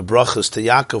 So the brachas to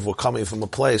Yaakov were coming from a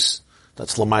place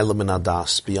that's l'mayla min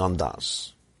hadas, beyond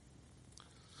das.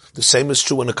 The same is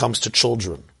true when it comes to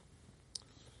children.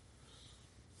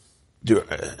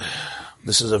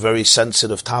 This is a very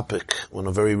sensitive topic, and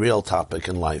a very real topic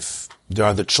in life. There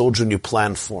are the children you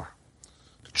plan for,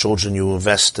 the children you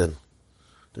invest in,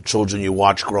 the children you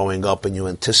watch growing up and you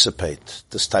anticipate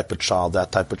this type of child,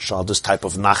 that type of child, this type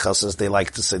of nachas, as they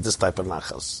like to say, this type of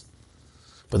nachas.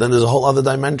 But then there's a whole other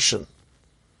dimension.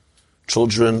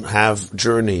 Children have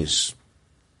journeys.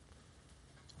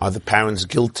 Are the parents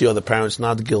guilty or the parents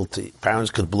not guilty?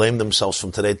 Parents could blame themselves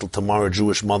from today till tomorrow.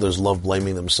 Jewish mothers love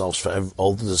blaming themselves for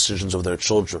all the decisions of their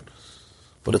children.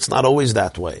 But it's not always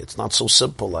that way. It's not so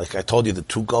simple. Like I told you, the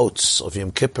two goats of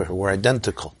Yom Kippur were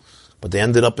identical, but they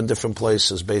ended up in different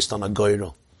places based on a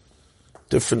goyrel.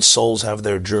 Different souls have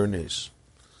their journeys.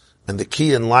 And the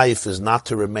key in life is not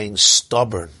to remain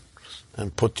stubborn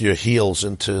and put your heels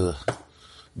into,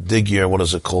 dig your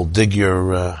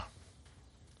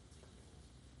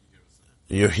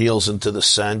heels into the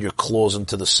sand, your claws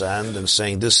into the sand, and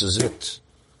saying, this is it.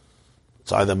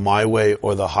 It's either my way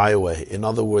or the highway. In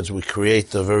other words, we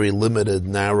create a very limited,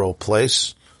 narrow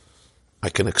place. I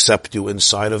can accept you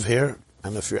inside of here,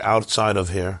 and if you're outside of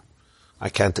here, I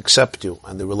can't accept you,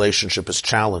 and the relationship is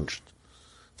challenged.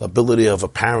 The ability of a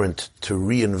parent to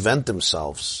reinvent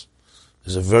themselves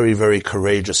is a very, very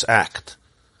courageous act.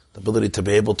 The ability to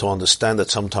be able to understand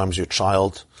that sometimes your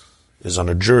child is on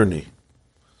a journey,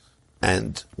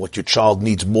 and what your child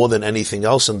needs more than anything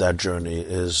else in that journey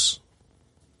is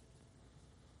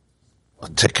a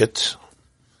ticket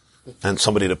and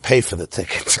somebody to pay for the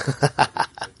ticket.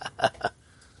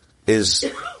 Is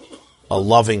a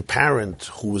loving parent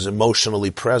who is emotionally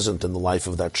present in the life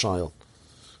of that child.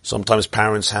 Sometimes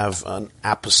parents have an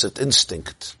opposite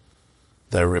instinct.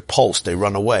 They're repulsed, they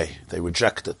run away, they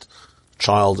reject it.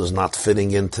 Child is not fitting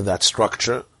into that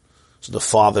structure, so the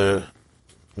father,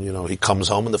 he comes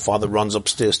home and the father runs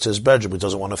upstairs to his bedroom. He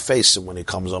doesn't want to face him when he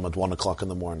comes home at 1 o'clock in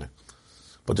the morning.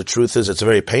 But the truth is, it's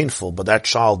very painful, but that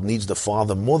child needs the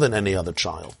father more than any other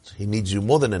child. He needs you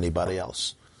more than anybody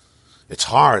else. It's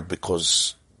hard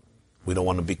because we don't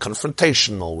want to be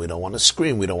confrontational. We don't want to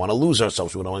scream. We don't want to lose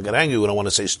ourselves. We don't want to get angry. We don't want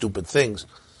to say stupid things.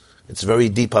 It's very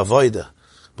deep avoida.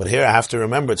 But here I have to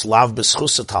remember, it's lav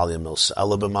b'schus Talia Milsa,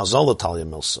 ela b'mazal Talia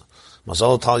Milsa.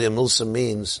 Mazal Talia Milsa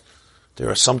means there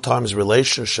are sometimes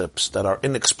relationships that are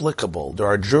inexplicable. There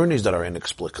are journeys that are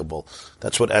inexplicable.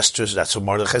 That's what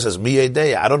Mordechai says,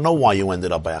 Miyedei, I don't know why you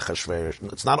ended up by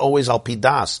Achashverosh. It's not always al pi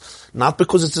das. Not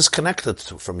because it's disconnected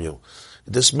from you.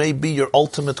 This may be your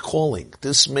ultimate calling.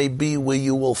 This may be where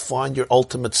you will find your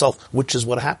ultimate self, which is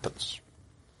what happens.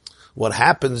 What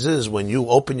happens is when you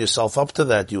open yourself up to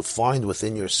that, you find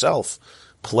within yourself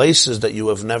places that you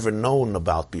have never known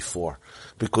about before.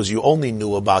 Because you only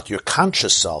knew about your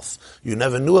conscious self. You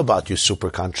never knew about your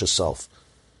superconscious self.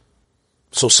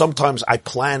 So sometimes I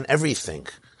plan everything,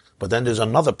 but then there's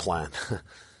another plan.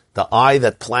 The I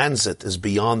that plans it is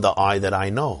beyond the I that I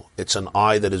know. It's an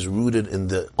I that is rooted in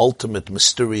the ultimate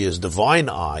mysterious divine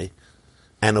I,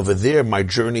 and over there my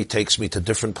journey takes me to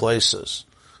different places.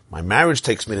 My marriage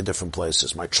takes me to different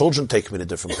places. My children take me to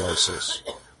different places.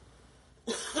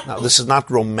 Now, this is not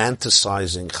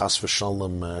romanticizing chas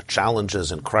v'shalom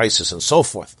challenges and crisis and so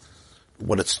forth.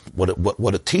 What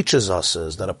it teaches us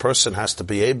is that a person has to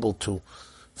be able to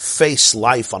face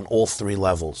life on all three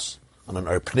levels, on an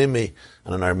pnimi,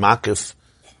 and an makif,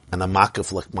 and a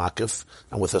makif like makif,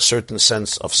 and with a certain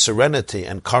sense of serenity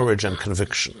and courage and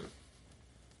conviction.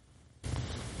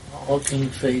 How can you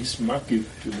face makif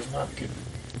to the makif?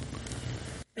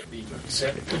 Being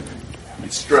accepted.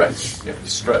 It's stretch. You have to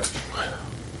stretch.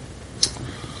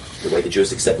 The way the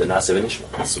Jews accept the Nasiv and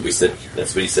Nishma. That's what we said.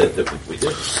 That's what he said that we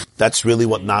did. That's really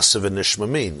what Nasiv and Nishma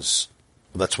means.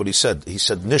 That's what he said. He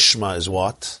said Nishma is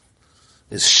what?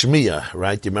 Is Shmiya,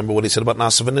 right? Do you remember what he said about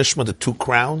Nasa and Nishma? The two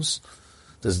crowns?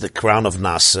 There's the crown of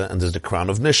Nasa and there's the crown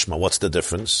of Nishma. What's the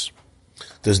difference?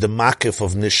 There's the Makif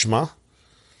of Nishma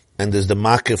and there's the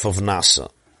Makif of Nasa.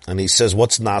 And he says,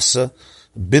 what's Nasa?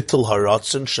 Bittul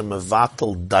haratzin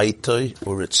shemevatel daitoi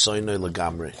uritzoinoi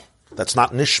legamri. That's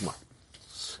not Nishma.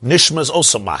 Nishma is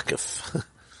also Makif.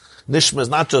 Nishma is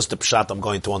not just a pshat I'm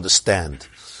going to understand.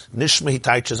 Nishma, he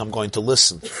teaches, I'm going to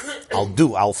listen.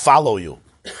 I'll follow you.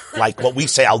 Like what we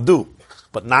say, I'll do.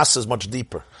 But Nasa is much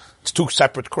deeper. It's two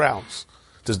separate crowns.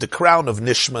 There's the crown of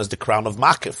Nishma is the crown of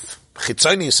Makif.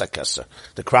 Chitzoni is Hakeser.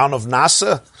 The crown of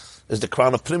Nasa is the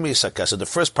crown of Primi is Hakeser. The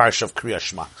first parsha of Kriya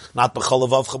Shema. Not B'chol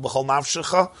Avavcha, B'chol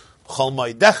Navshecha, B'chol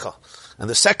Moedecha. And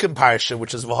the second parsha,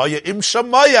 which is V'hoya Im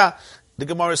Shamaya, the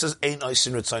Gemara says, Ein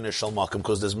Oisin Ritzainer Shal Makim,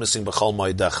 because there's missing B'chol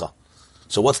Moedecha.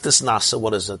 So what's this Nasa?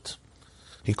 What is it?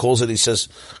 He calls it, he says,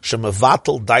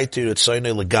 Shemavatal Daiti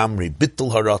Ritzainer Legamri,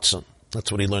 Bittul Haratzon. That's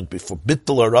what he learned before.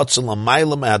 Bittul haratzon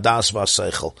lamayla mehadas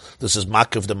v'aseichel. This is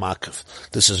Makav de Makav.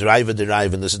 This is Raiva de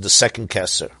Raiva, and this is the second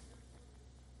Keser.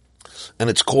 And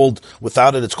it's called,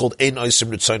 without it, it's called Ein Oisim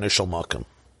Ritzainer Shal Makim.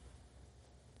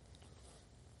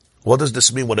 What does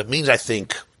this mean? What it means, I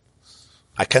think,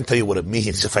 I can't tell you what it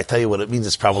means. If I tell you what it means,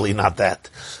 it's probably not that.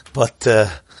 But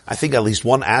I think at least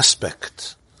one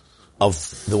aspect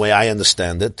of the way I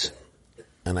understand it,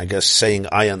 and I guess saying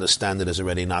I understand it is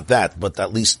already not that, but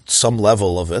at least some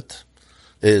level of it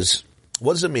is,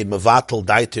 what does it mean? Mevatel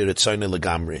daiti ritzoinei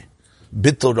legamri.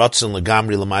 Bittul ratzon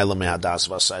legamri l'mayla mehadas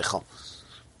v'aseichel.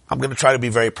 I'm going to try to be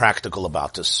very practical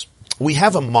about this. We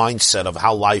have a mindset of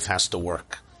how life has to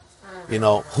work. You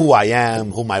know, who I am,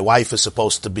 who my wife is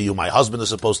supposed to be, who my husband is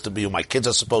supposed to be, who my kids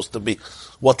are supposed to be,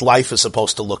 what life is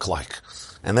supposed to look like.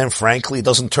 And then frankly, it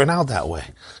doesn't turn out that way.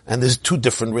 And there's two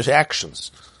different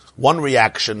reactions. One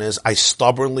reaction is I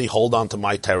stubbornly hold on to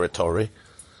my territory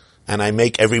and I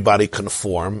make everybody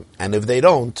conform, and if they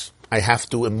don't, I have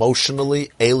to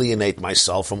emotionally alienate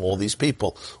myself from all these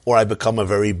people, or I become a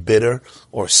very bitter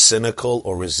or cynical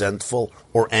or resentful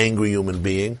or angry human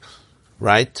being,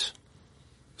 right?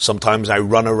 Sometimes I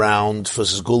run around for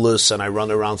sgulas and I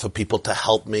run around for people to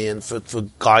help me and for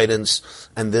guidance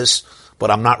and this, but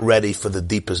I'm not ready for the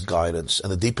deepest guidance.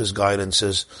 And the deepest guidance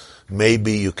is,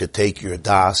 maybe you could take your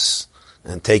das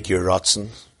and take your ratzon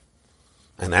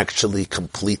and actually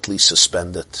completely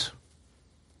suspend it.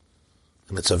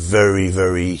 And it's a very,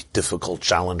 very difficult,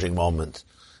 challenging moment.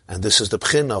 And this is the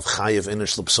pchin of chayiv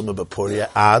inish l'psuma b'puria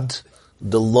ad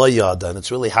the loyada. And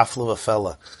it's really hafla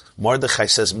v'fella. Mordechai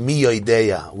says, mi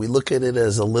yoideya. We look at it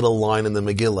as a little line in the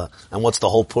Megillah. And what's the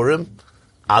whole Purim?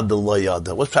 Ad the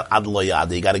loyada. What's that ad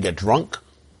loyada? You gotta get drunk?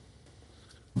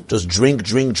 Just drink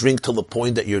till the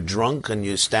point that you're drunk and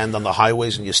you stand on the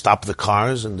highways and you stop the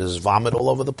cars and there's vomit all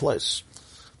over the place.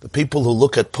 The people who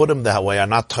look at Purim that way are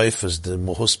not taifas. The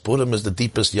Mohus Purim is the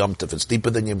deepest Yom Tov. It's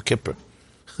deeper than Yom Kippur.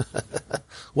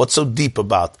 What's so deep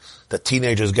about that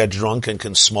teenagers get drunk and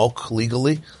can smoke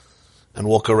legally and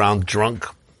walk around drunk?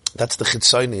 That's the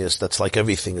chitzonius. That's like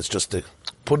everything. It's just the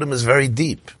Purim is very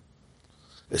deep.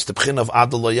 It's the pchin of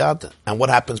Adel Loyada. And what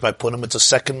happens by Purim? It's a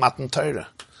second Matan Torah.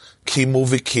 Kimu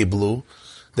v'kiblu,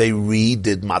 they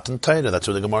redid Matan Torah. That's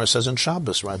what the Gemara says in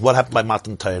Shabbos, right? What happened by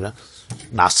Matan Torah?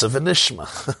 Nasa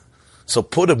v'nishma. So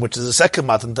Purim, which is the second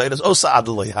Matan Torah, is Osa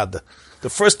Adel Loyada. The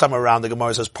first time around, the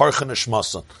Gemara says, Parcha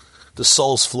nishmasan. The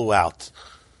souls flew out.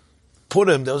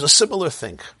 Purim, there was a similar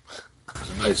thing. It's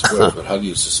a nice word, but how do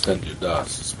you suspend your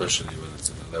das, especially when it's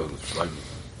at the level of climbing?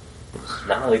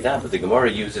 Not only that, but the Gemara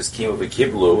uses Kimu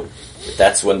v'kiblu.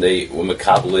 That's when they were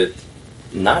makabel,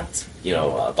 not,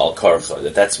 Bal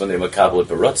Karcha, that's when they were makabel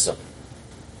b'rotzah.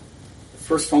 The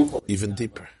first phone call. Even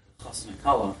deeper. Chassan and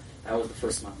Kala, that was the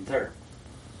first Matan Torah.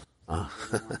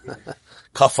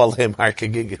 Kafalem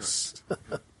harkegigis.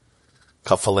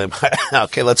 Kafalem.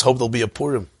 Okay, let's hope there'll be a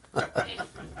Purim.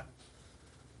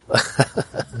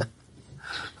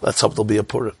 Let's hope there'll be a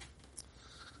Purim.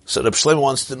 So Reb Shlomo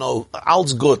wants to know,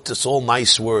 all's good, it's all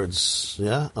nice words,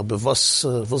 yeah? Aber was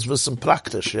wissen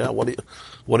praktisch, yeah? What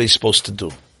are you supposed to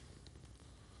do?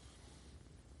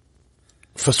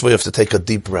 First of all, you have to take a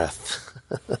deep breath.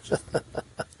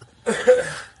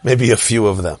 Maybe a few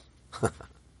of them.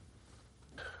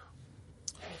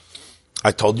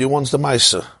 I told you once the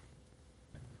Maisa.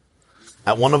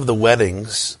 At one of the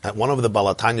weddings, at one of the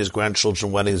Balatanya's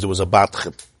grandchildren's weddings, there was a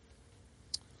Batchim.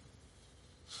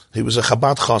 He was a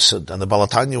Chabad Chassid, and the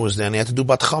Balatanya was there, and he had to do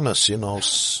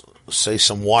Batchanas, say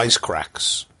some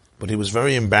wisecracks. But he was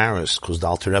very embarrassed, because the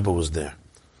Alter Rebbe was there.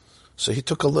 So he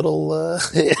took a little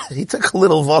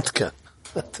vodka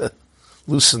to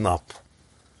loosen up.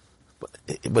 But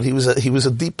But he was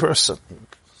a deep person.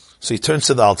 So he turns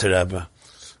to the Alter Rebbe,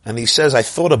 and he says, I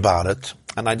thought about it,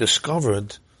 and I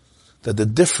discovered that the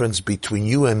difference between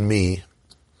you and me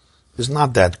is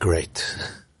not that great.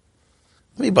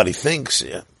 Everybody thinks,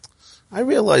 yeah. I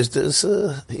realized this,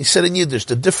 he said in Yiddish,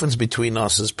 the difference between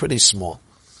us is pretty small.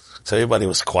 So everybody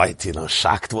was quite,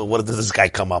 shocked. What did this guy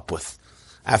come up with?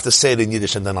 I have to say it in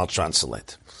Yiddish and then I'll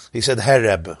translate. He said, Herr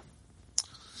Rebbe,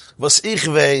 was ich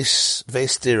weiß,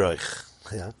 weißt ihr euch.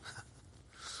 Yeah.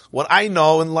 What I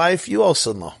know in life, you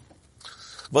also know.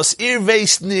 Was ihr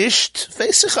weißt nicht,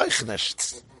 weiß ich euch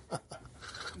nicht.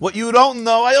 What you don't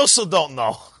know, I also don't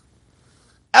know.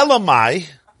 Elamai,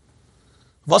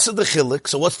 was ist der Chilik?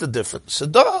 So what's the difference? So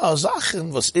da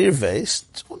Sachen, was ihr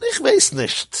weißt, und ich weiß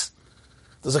nicht.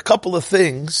 There's a couple of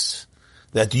things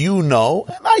that you know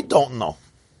and I don't know.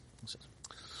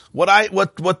 What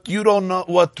you don't know,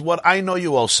 what I know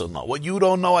you also know. What you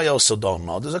don't know, I also don't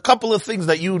know. There's a couple of things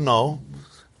that you know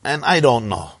and I don't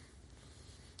know.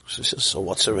 So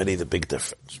what's already the big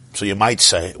difference? So you might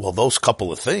say, well, those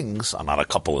couple of things are not a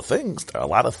couple of things, there are a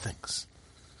lot of things.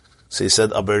 So he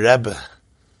said, Aber Rebbe,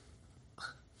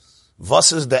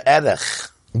 was is the Erech?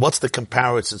 What's the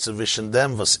comparison zwischen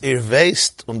dem, was ihr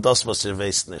weißt, und das, was ihr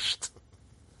weißt nicht?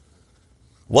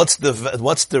 What's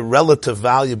the relative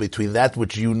value between that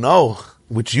which you know,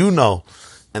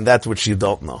 and that which you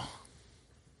don't know?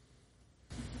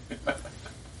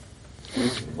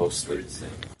 Mostly the same.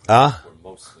 Huh?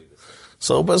 We're mostly the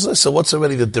same. So what's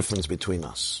already the difference between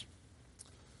us?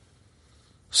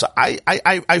 So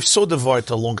I saw the word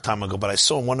a long time ago, but I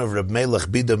saw one of Reb Melech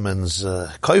Biderman's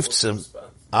Koiftzim.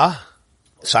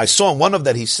 So I saw one of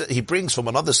that he brings from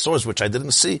another source, which I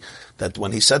didn't see, that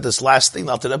when he said this last thing,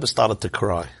 the Alter Rebbe started to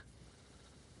cry.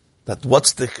 That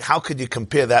how could you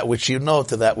compare that which you know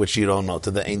to that which you don't know, to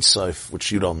the Ein Sof,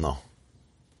 which you don't know?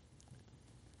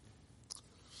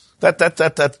 That's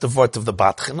the word of the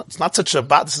Batchan. It's not such a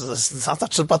it's not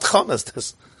such a Batchan as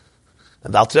this.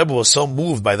 And the Alter Rebbe was so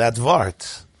moved by that word.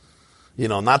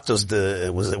 Not just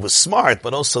it was smart,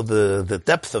 but also the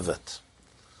depth of it.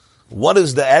 What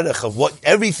is the erech of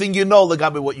everything you know,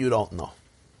 legabe what you don't know?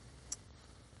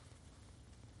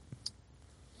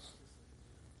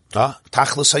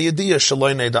 Tachlis hayediyah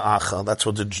shaloi neida'acha. That's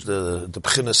what the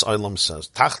B'chinas Olam says.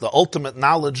 The ultimate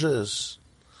knowledge is,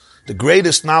 the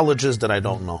greatest knowledge is that I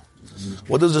don't know.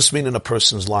 What does this mean in a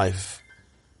person's life?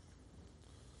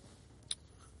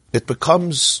 It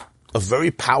becomes a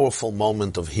very powerful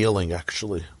moment of healing,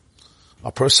 actually.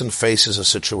 A person faces a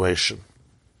situation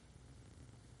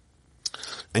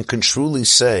and can truly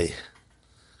say,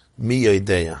 Mi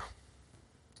yodeya.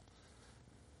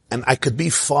 And I could be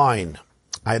fine.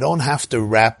 I don't have to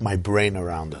wrap my brain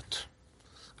around it.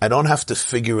 I don't have to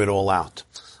figure it all out.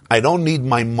 I don't need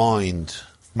my mind,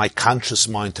 my conscious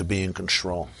mind, to be in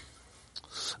control.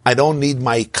 I don't need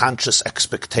my conscious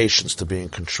expectations to be in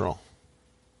control.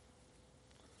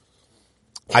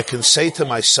 I can say to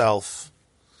myself,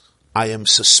 I am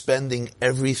suspending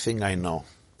everything I know.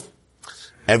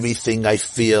 Everything I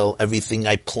feel, everything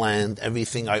I planned,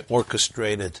 everything I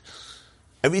orchestrated,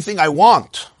 everything I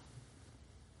want,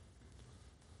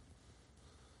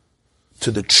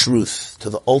 to the truth, to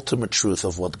the ultimate truth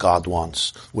of what God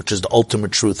wants, which is the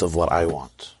ultimate truth of what I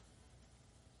want.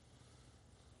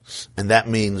 And that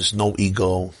means no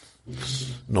ego,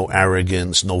 no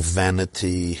arrogance, no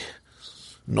vanity,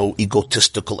 no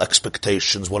egotistical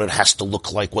expectations, what it has to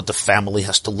look like, what the family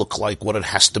has to look like, what it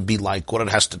has to be like, what it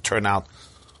has to turn out.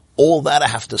 All that I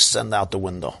have to send out the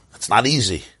window. It's not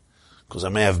easy, because I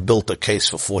may have built a case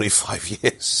for 45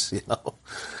 years,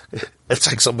 It's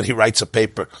like somebody writes a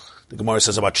paper. The Gemara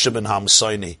says about Shimon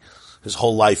HaMasoini. His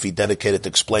whole life he dedicated to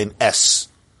explain S.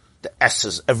 The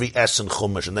S's, every S in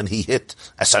Chumash, and then he hit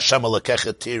Es Hashem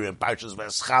Elokecha Tirim, Parshas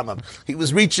V'Eschanan. He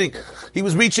was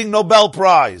reaching Nobel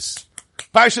Prize.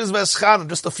 Parshas V'Eschanan,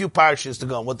 just a few parshas to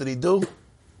go. And what did he do?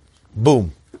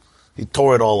 Boom. He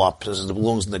tore it all up. It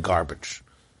belongs in the garbage.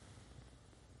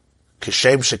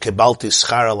 Kishem shekebalti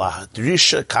schar ala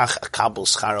hadrisha kach akabel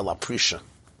schar ala prisha.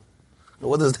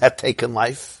 What does that take in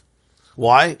life?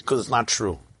 Why? Because it's not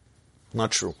true. Not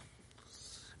true.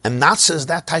 And Nasa is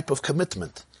that type of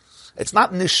commitment. It's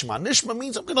not nishma. Nishma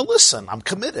means I'm going to listen. I'm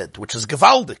committed, which is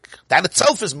gewaldik. That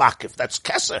itself is makif. That's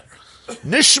keser.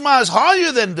 Nishma is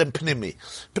higher than pnimi.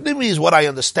 Pnimi is what I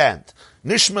understand.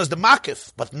 Nishma is the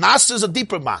makif, but Nasa is a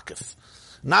deeper makif.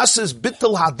 Nasa is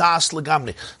bittul hadas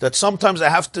legamni. That sometimes I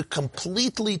have to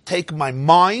completely take my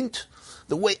mind,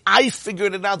 the way I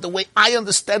figured it out, the way I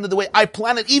understand it, the way I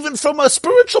plan it, even from a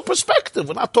spiritual perspective.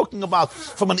 We're not talking about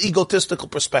from an egotistical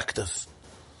perspective.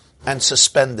 and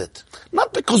suspend it.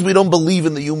 Not because we don't believe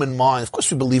in the human mind. Of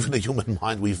course we believe in the human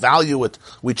mind. We value it.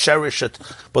 We cherish it.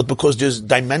 But because there's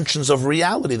dimensions of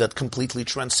reality that completely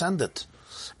transcend it.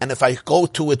 And if I go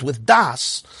to it with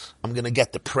das, I'm going to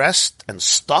get depressed and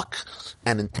stuck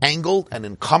and entangled and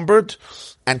encumbered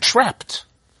and trapped.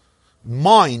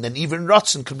 Mind and even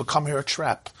Ratzon can become here a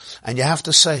trap. And you have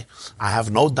to say, I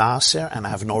have no das here and I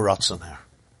have no Ratzon here.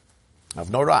 I have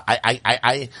no,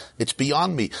 it's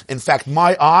beyond me. In fact,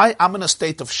 I'm in a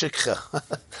state of shikha.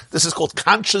 This is called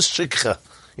conscious shikha.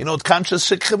 You know what conscious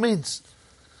shikha means?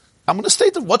 I'm in a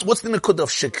state of, what's the nikud of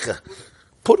shikha?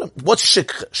 What's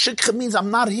shikha? Shikha means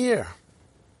I'm not here.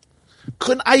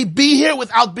 Couldn't I be here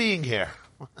without being here?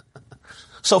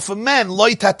 So for men,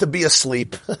 Lot had to be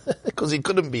asleep, because he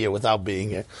couldn't be here without being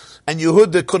here. And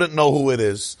Yehuda couldn't know who it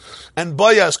is. And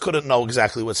Boaz couldn't know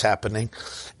exactly what's happening.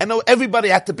 And everybody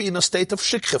had to be in a state of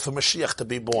shikha for Mashiach to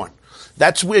be born.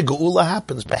 That's where Geula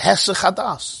happens. Behesach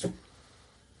hadas.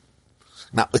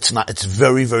 Now, it's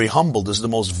very, very humble. This is the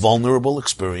most vulnerable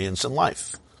experience in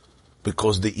life.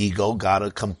 Because the ego gotta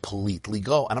completely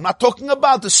go. And I'm not talking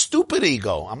about the stupid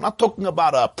ego. I'm not talking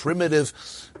about a primitive,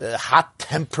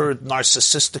 hot-tempered,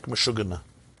 narcissistic Meshugana.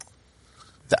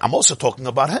 I'm also talking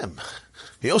about him.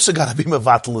 He also gotta be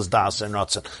mevatel his das and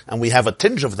ratzon. And we have a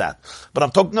tinge of that. But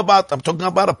I'm talking about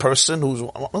a person who's,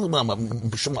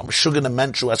 Meshugana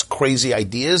mensch who has crazy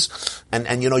ideas.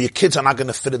 And your kids are not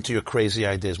gonna fit into your crazy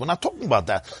ideas. We're not talking about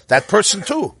that. That person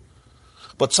too.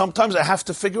 But sometimes I have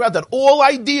to figure out that all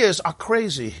ideas are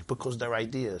crazy because they're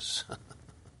ideas.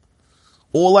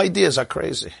 All ideas are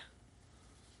crazy.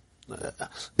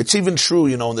 It's even true,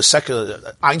 in the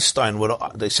secular, Einstein,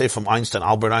 what they say from Einstein,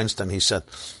 Albert Einstein, he said,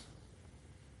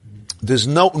 there's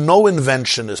no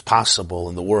invention is possible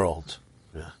in the world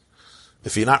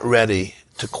if you're not ready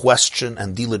to question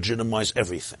and delegitimize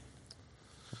everything.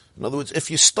 In other words, if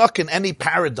you're stuck in any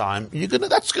paradigm,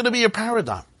 that's gonna be your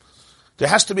paradigm. There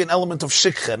has to be an element of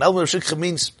shikha. An element of shikha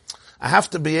means I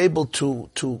have to be able to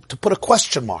put a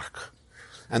question mark.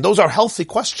 And those are healthy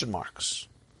question marks.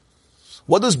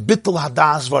 What does bittul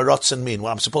hadas v'ratzon mean?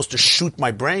 When I'm supposed to shoot my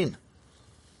brain?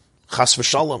 Chas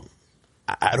v'shalom.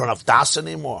 I don't have das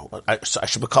anymore. I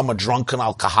should become a drunken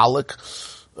alcoholic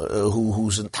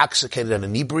who's intoxicated and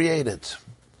inebriated.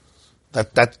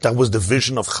 That was the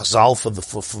vision of Chazal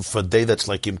for a day that's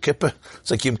like Yom Kippur.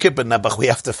 It's like Yom Kippur, Nebuch, we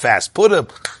have to fast. Put him.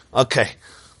 Okay.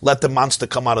 Let the monster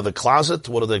come out of the closet.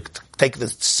 What do they take the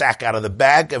sack out of the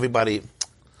bag? Everybody.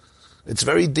 It's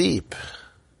very deep.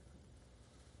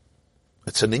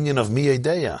 It's an inyan of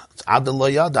miyadeya. It's adul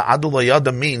layada. Adul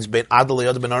layada means bein adul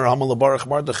layada ben araham labarach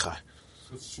Mordechai.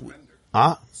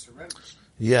 Surrender. Surrender.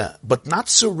 Yeah, but not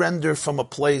surrender from a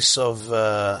place of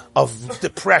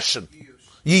depression.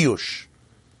 Yiyush.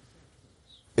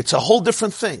 It's a whole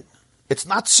different thing. It's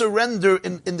not surrender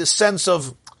in the sense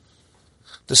of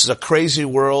this is a crazy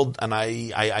world and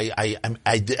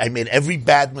I made every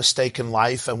bad mistake in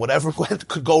life and whatever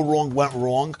could go wrong went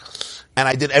wrong and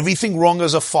I did everything wrong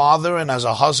as a father and as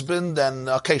a husband and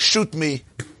okay, shoot me.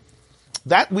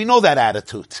 That we know that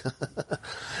attitude.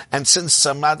 And since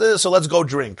so let's go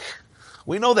drink.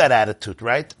 We know that attitude,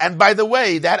 right? And by the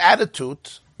way, that attitude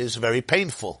is very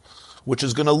painful, which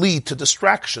is going to lead to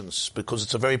distractions because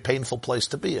it's a very painful place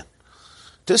to be in.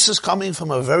 This is coming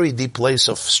from a very deep place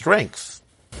of strength.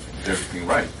 Everything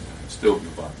right. Still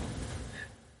Mubata.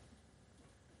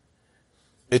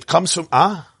 It comes from,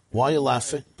 why are you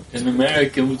laughing? An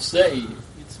American would say,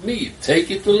 it's me,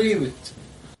 take it or leave it.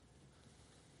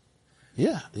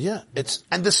 Yeah.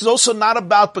 And this is also not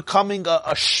about becoming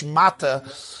a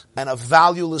shmata and a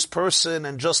valueless person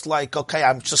and just like, okay,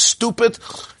 I'm just stupid.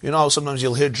 Sometimes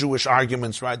you'll hear Jewish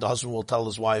arguments, right? The husband will tell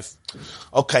his wife,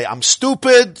 okay, I'm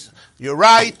stupid. You're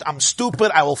right. I'm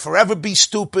stupid. I will forever be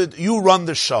stupid. You run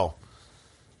the show.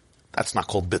 That's not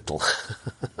called bittul.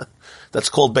 That's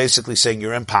called basically saying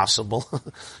you're impossible.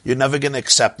 You're never going to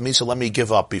accept me, so let me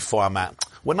give up before I'm out.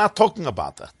 We're not talking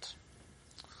about that.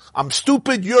 I'm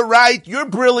stupid, you're right, you're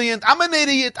brilliant, I'm an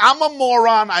idiot, I'm a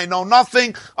moron, I know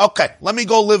nothing. Okay, let me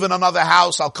go live in another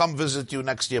house, I'll come visit you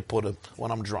next year, Purim,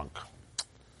 when I'm drunk.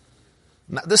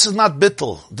 Now, this is not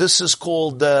bittul. This is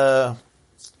called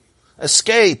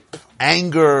escape,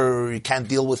 anger, you can't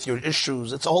deal with your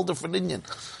issues. It's a whole different Indian.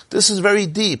 This is very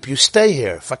deep. You stay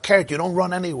here. Fakert, you don't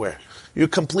run anywhere. You're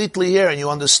completely here and you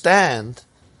understand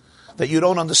that you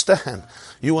don't understand.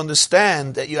 You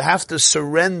understand that you have to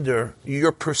surrender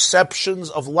your perceptions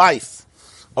of life,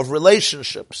 of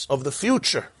relationships, of the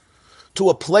future, to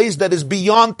a place that is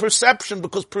beyond perception,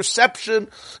 because perception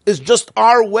is just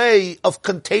our way of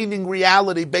containing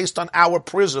reality based on our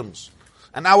prisms.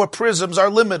 and our prisms are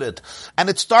limited. And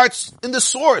it starts in the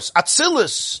source.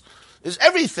 Atzilus is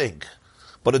everything.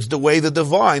 But it's the way the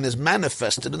divine is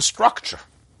manifested in structure.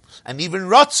 And even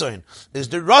Ratzon is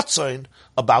the Ratzon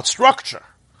about structure.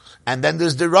 And then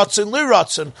there's the Ratzon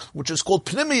Li-Ratzon, which is called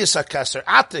Pnimiyus HaKeser,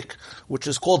 Atik, which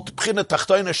is called B'china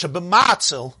Tachtoina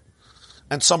Shebematzil.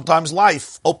 And sometimes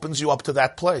life opens you up to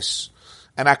that place.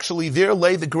 And actually there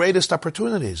lay the greatest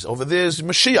opportunities. Over there is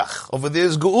Mashiach. Over there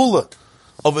is Geula.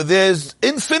 Over there is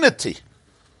infinity.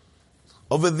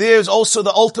 Over there is also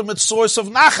the ultimate source of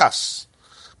Nachas.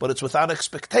 But it's without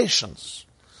expectations.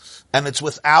 And it's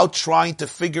without trying to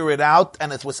figure it out.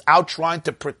 And it's without trying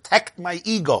to protect my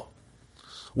ego.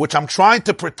 Which I'm trying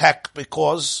to protect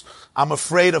because I'm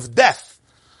afraid of death.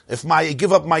 If I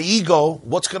give up my ego,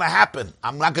 what's going to happen?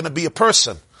 I'm not going to be a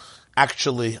person.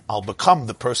 Actually, I'll become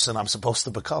the person I'm supposed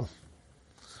to become.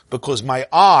 Because my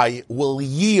I will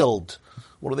yield.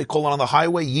 What do they call it on the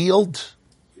highway? Yield?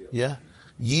 Yeah?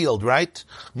 Yield, right?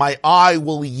 My I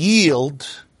will yield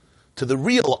to the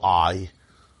real I,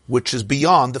 which is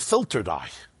beyond the filtered I.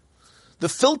 The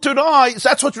filtered I,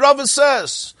 that's what Rava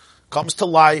says. Comes to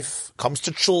life, comes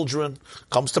to children,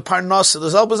 comes to Parnasa.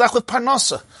 There's Elbazach with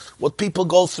Parnasa. What people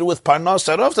go through with Parnasa.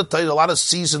 I don't have to tell you, a lot of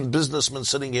seasoned businessmen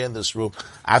sitting here in this room.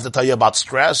 I have to tell you about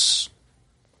stress.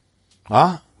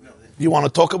 Huh? You want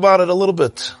to talk about it a little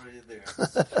bit?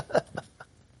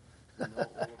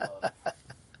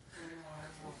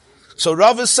 So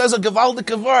Rava says a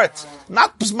gewaldige word.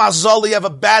 Not mazol, you have a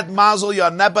bad mazel,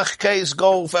 your nebach case,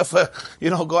 go,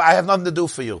 I have nothing to do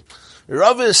for you.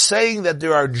 Rava is saying that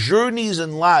there are journeys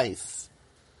in life.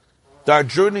 There are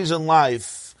journeys in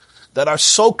life that are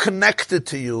so connected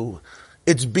to you.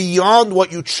 It's beyond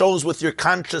what you chose with your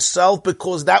conscious self,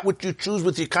 because that which you choose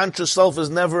with your conscious self is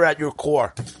never at your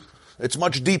core. It's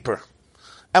much deeper.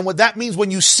 And what that means,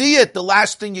 when you see it, the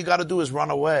last thing you got to do is run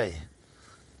away.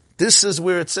 This is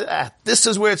where it's at. This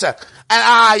is where it's at.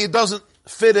 And it doesn't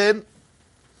fit in.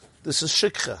 This is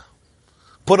shikha.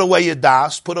 Put away your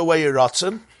das, put away your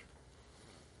ratzon.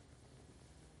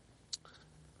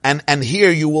 And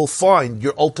here you will find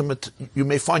you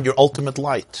may find your ultimate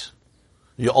light,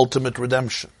 your ultimate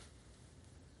redemption.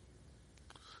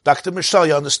 Dr. Michelle,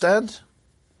 you understand?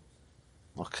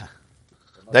 Okay.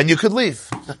 Then you could leave.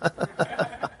 You're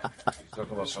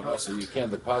talking about Parnasa, you can't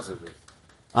deposit it.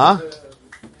 Huh?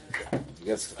 You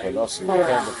get Parnasa, you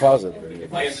can't deposit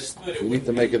it. You need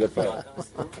to make it a pay.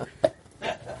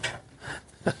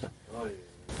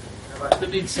 I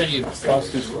didn't say you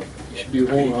should be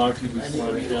wholehearted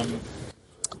before Hashem.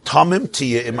 Tamim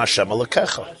tiye im Hashem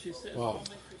alekecha. Wow.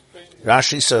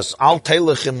 Rashi says, Al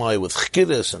teilech imai with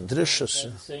chkiris and drishas.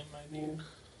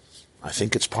 I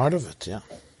think it's part of it, yeah.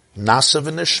 Nasa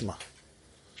v'nishma.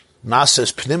 Nasa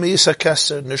is pnimi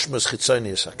yisakeser, nishma is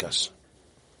chitzoni yisakeser.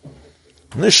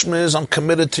 Nishma is, I'm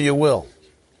committed to your will.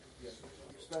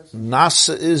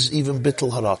 Nasa is even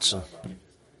bittul haratzon.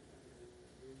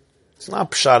 It's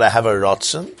not pshat I have a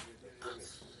ratzon.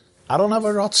 I don't have a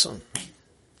ratzon.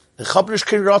 Ich hab nicht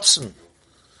kein ratzon.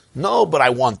 No, but I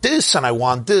want this and I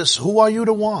want this. Who are you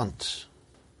to want?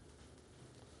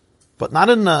 But not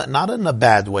in a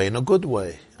bad way, in a good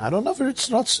way. I don't know if it's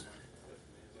ratzon.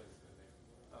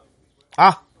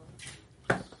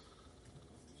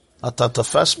 אתה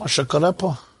תופס מה שקורה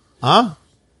פה?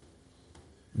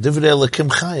 דברי אלוקים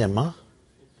חיים,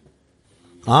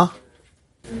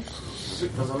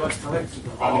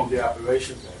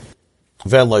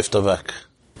 Wer läuft da weg?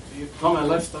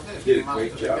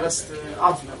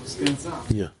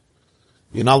 Yeah.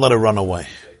 You're not allowed to run away.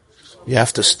 You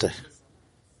have to stay.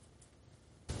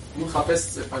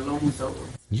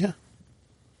 Yeah.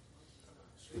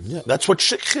 Yeah, that's what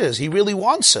shikh is. He really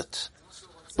wants it.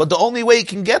 But the only way he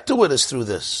can get to it is through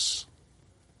this.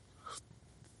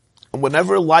 And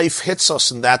whenever life hits us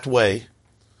in that way,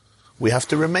 we have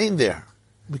to remain there.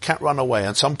 We can't run away.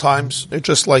 And sometimes it's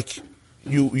just like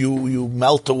you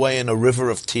melt away in a river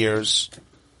of tears,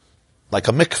 like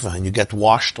a mikveh, and you get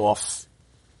washed off,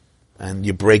 and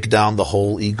you break down the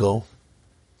whole ego,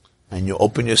 and you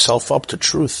open yourself up to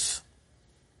truth.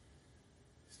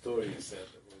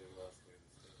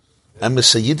 And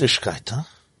it's a Yiddishkeit, huh?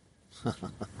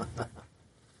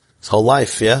 His whole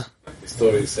life, yeah? The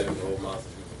story is the whole master.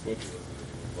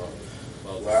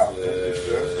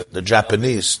 The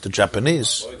Japanese.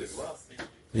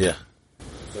 Yeah.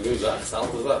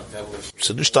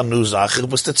 So nicht an nur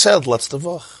Sache, was erzählt letzte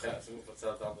Woche.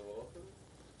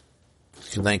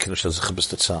 Ich denke nicht, dass ich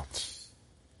was erzählt.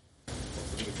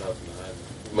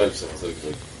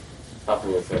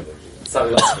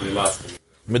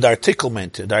 Mit der Artikel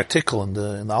meint ihr, der Artikel in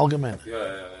der Allgemeine.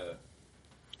 Ja.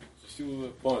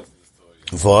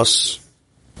 Was?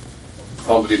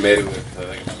 Somebody made him with the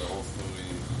whole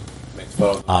food. Makes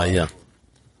fun of Ja.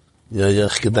 Ja,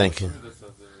 ich gedenke.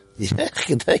 Ja, ich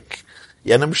gedenke.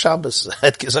 Jenem Shabbos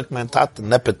hat gesagt, mein Tate,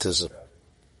 Nepotism.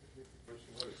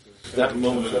 that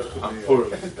moment on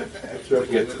Purim to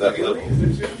get to that level.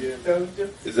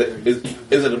 Is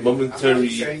it a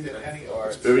momentary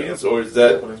experience, or is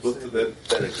that supposed to then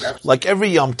encapsulate? Like every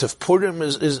Yom Tov, Purim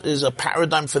is a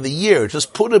paradigm for the year.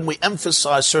 Just Purim, we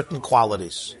emphasize certain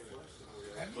qualities.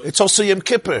 It's also Yom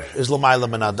Kippur, is L'mayla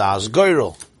min Adas,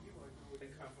 Goyrel.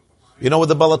 You know what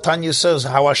the Balatanya says,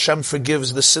 how Hashem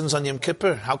forgives the sins on Yom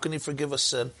Kippur? How can He forgive a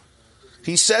sin?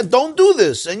 He said, don't do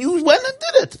this, and you went and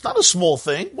did it. It's not a small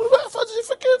thing. How does He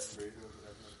forgive?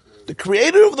 The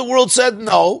Creator of the world said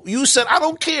no. You said, I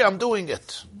don't care, I'm doing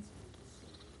it.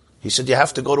 He said, you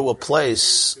have to go to a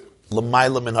place,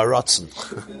 L'mayla min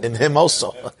haratzon, in Him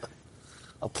also.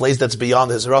 A place that's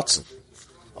beyond His ratzon.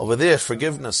 Over there,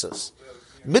 forgiveness is.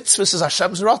 Mitzvahs is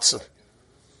Hashem's ratzon.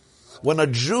 When a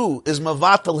Jew is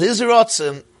mavatal his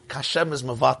ratzon, Hashem is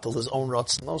mavatal His own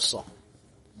ratzon also.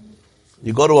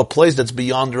 You go to a place that's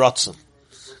beyond ratzon.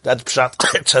 That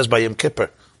pshat, it says by Yom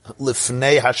Kippur,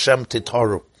 Lifnei Hashem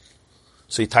titaru.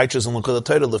 So he teaches in L'Kut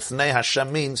Torah, Lifnei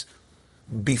Hashem means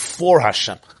before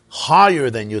Hashem,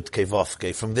 higher than Yud Kei Vav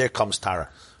Kei. From there comes Tara.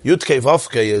 Yud Kei Vav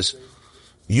Kei is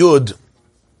Yud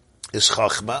is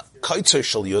Chachma, Kaitzer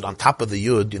Shel Yud, on top of the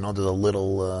Yud, there's a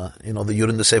little, the Yud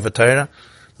in the Sefer Torah,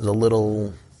 there's a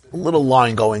little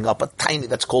line going up, a tiny,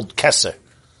 that's called Keser.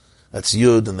 That's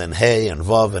Yud, and then Hey, and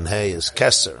Vav, and Hey is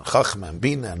Keser, and Chachma, and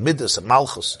Bina, and Midas, and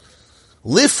Malchus.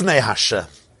 Lifnei Hashem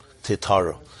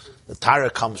titaru. The Tara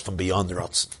comes from beyond the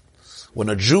Ratzon. When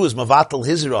a Jew is mavatal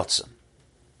his Ratzon,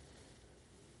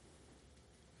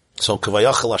 so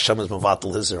Kavayachal Hashem is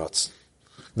mavatal his Ratzon.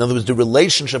 In other words, the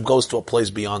relationship goes to a place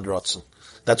beyond Ratzon.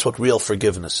 That's what real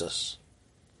forgiveness is.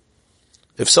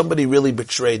 If somebody really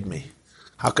betrayed me,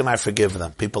 how can I forgive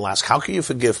them? People ask, how can you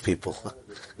forgive people?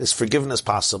 Is forgiveness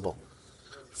possible?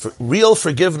 Real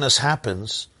forgiveness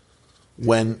happens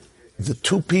when the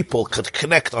two people could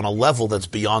connect on a level that's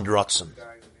beyond Ratzon.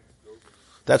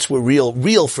 That's where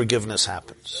real forgiveness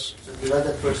happens. So if you let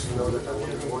that person know that I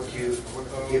want to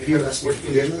forgive you, that's what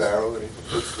forgiveness.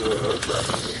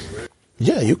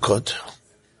 Yeah, you could.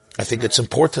 I think it's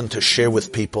important to share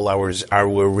with people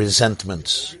our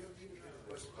resentments.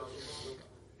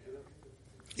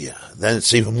 Yeah, then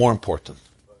it's even more important.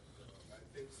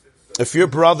 If your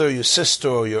brother, your sister,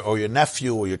 or your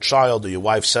nephew, or your child, or your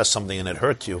wife says something and it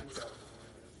hurt you,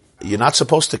 you're not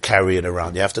supposed to carry it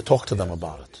around. You have to talk to them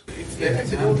about it.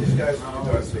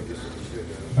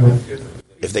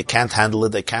 If they can't handle it,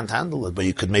 they can't handle it. But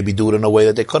you could maybe do it in a way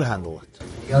that they could handle it.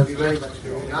 You gotta be ready to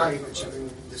deny it.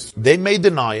 They may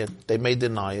deny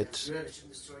it.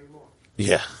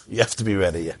 Yeah, you have to be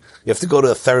ready. Yeah, you have to go to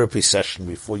a therapy session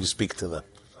before you speak to them,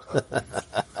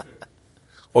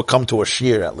 or come to a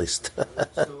shiur at least.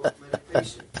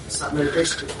 Meditation. It's not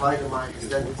meditation to quiet the mind, because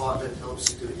then the part that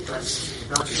helps you do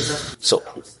it.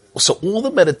 So all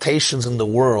the meditations in the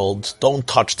world don't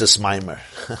touch this mimer.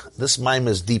 This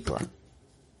mimer is deeper.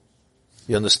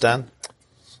 You understand?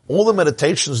 All the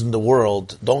meditations in the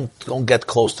world don't get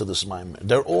close to this mimer.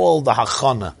 They're all the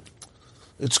hachana.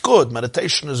 It's good.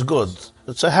 Meditation is good.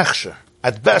 It's a hechsher.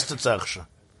 At best, it's a hechsher.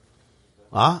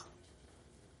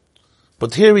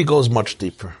 But here he goes much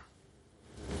deeper.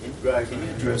 Can you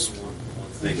address one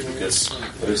thing? Because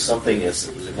there's something as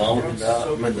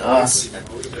Manas, and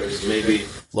there's maybe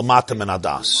Lamata min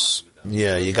adas.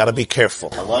 Yeah, you got to be careful.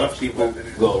 a lot of people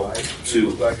go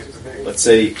to, let's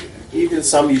say, even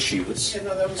some yeshivas,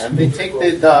 and they take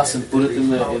their das and put it in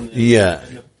the Yeah.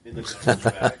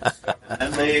 contract,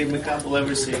 and they mekabel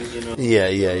everything,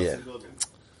 Yeah.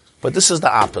 But this is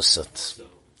the opposite.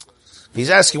 He's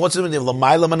asking, what's the meaning of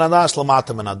L'mayla min adas,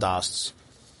 Lamata min adas?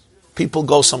 People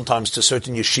go sometimes to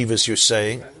certain yeshivas, you're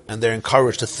saying, and they're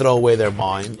encouraged to throw away their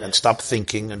mind and stop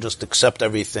thinking and just accept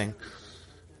everything.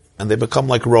 And they become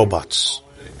like robots.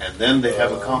 and then they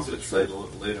have a conflict later on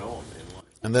in life.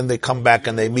 And then they come back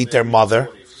and they meet their mother,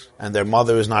 and their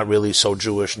mother is not really so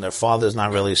Jewish, and their father is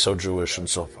not really so Jewish, and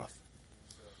so forth.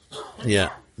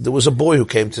 Yeah. There was a boy who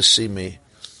came to see me,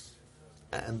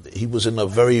 and he was in a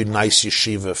very nice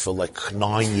yeshiva for like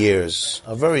 9 years,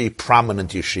 a very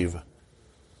prominent yeshiva.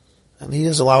 And he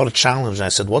has allowed a challenge, and I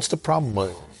said, what's the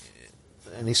problem?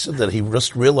 And he said that he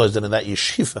just realized that in that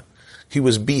yeshiva, he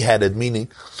was beheaded, meaning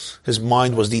his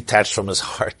mind was detached from his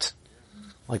heart.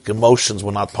 Like emotions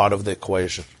were not part of the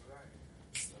equation.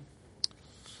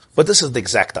 But this is the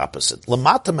exact opposite.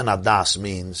 Lamata min adas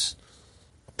means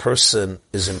a person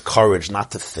is encouraged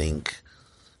not to think,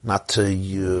 not to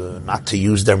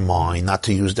use their mind, not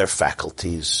to use their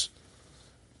faculties.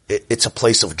 it's a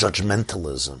place of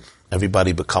judgmentalism.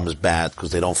 Everybody becomes bad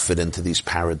because they don't fit into these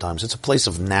paradigms. It's a place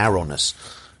of narrowness.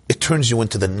 It turns you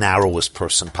into the narrowest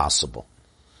person possible.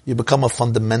 You become a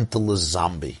fundamentalist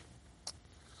zombie.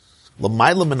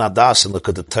 L'mayla min hadas, and look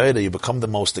at the Torah, you become the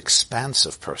most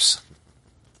expansive person.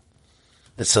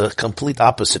 It's a complete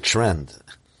opposite trend.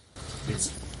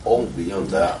 It's all beyond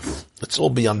that. It's all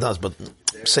beyond us, but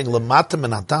I'm saying lamata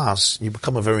min hadas, you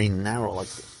become a very narrow,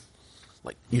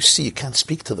 like you see, you can't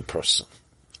speak to the person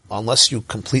unless you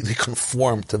completely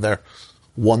conform to their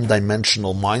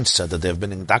one-dimensional mindset that they've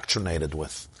been indoctrinated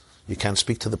with. You can't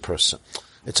speak to the person.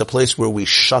 It's a place where we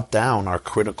shut down our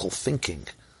critical thinking,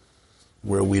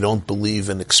 where we don't believe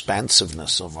in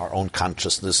expansiveness of our own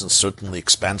consciousness and certainly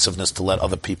expansiveness to let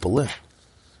other people in.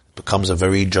 It becomes a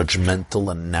very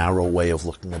judgmental and narrow way of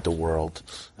looking at the world.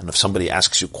 And if somebody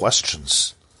asks you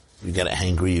questions, you get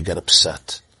angry, you get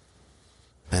upset.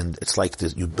 And it's like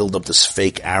this, you build up this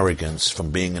fake arrogance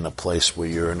from being in a place where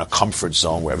you're in a comfort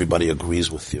zone where everybody agrees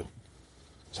with you.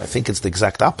 So I think it's the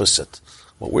exact opposite.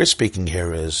 What we're speaking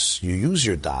here is you use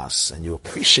your das and you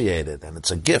appreciate it and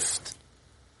it's a gift.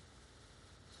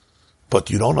 But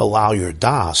you don't allow your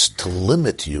das to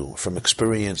limit you from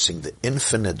experiencing the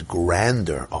infinite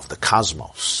grandeur of the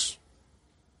cosmos.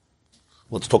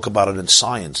 Let's talk about it in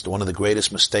science. One of the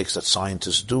greatest mistakes that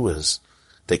scientists do is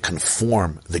they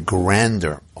conform the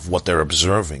grandeur of what they're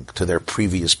observing to their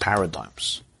previous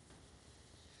paradigms.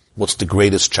 What's the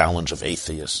greatest challenge of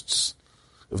atheists?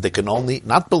 If they can only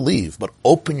not believe, but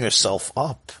open yourself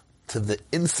up to the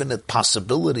infinite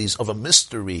possibilities of a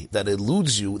mystery that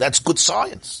eludes you, that's good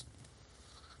science.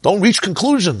 Don't reach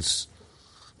conclusions,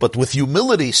 but with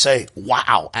humility say,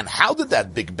 wow, and how did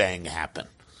that Big Bang happen?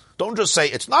 Don't just say,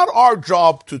 it's not our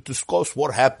job to discuss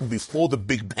what happened before the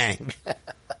Big Bang.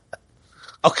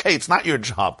 Okay, it's not your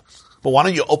job, but why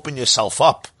don't you open yourself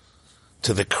up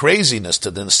to the craziness,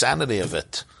 to the insanity of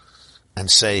it, and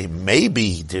say,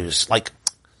 maybe there's like,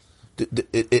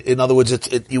 in other words,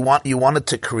 you wanted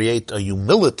to create a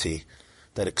humility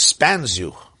that expands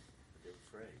you.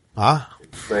 Huh?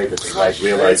 Afraid that they might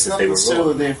realize that they were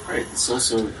wrong. They're afraid. It's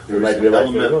also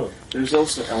there's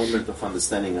also an element of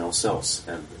understanding ourselves,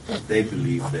 and they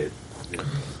believe that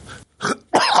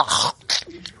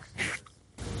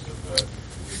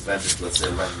invented, let's say,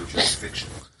 a language of fiction.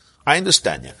 I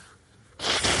understand you.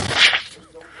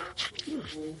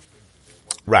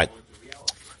 Right.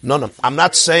 No, I'm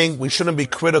not saying we shouldn't be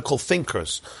critical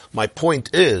thinkers. My point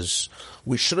is,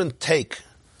 we shouldn't take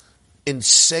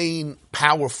insane,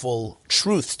 powerful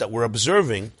truths that we're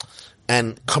observing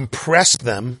and compress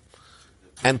them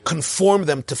and conform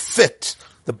them to fit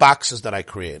the boxes that I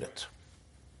created.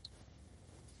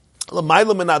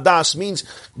 L'mayla min hadas means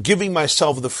giving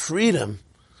myself the freedom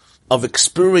of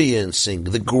experiencing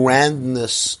the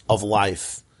grandness of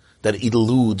life that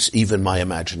eludes even my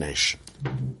imagination.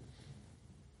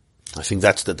 I think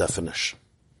that's the definition.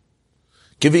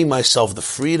 Giving myself the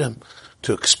freedom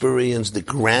to experience the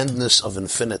grandness of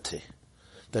infinity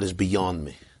that is beyond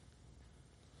me.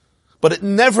 But it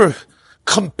never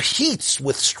competes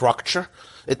with structure.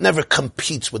 It never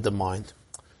competes with the mind.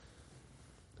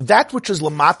 That which is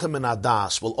lamata min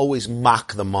hadas will always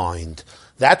mock the mind.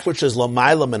 That which is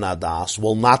l'mayla min hadas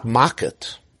will not mock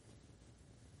it.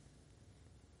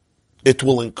 It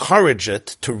will encourage it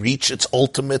to reach its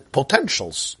ultimate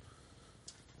potentials.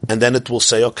 And then it will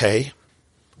say, okay,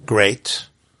 great.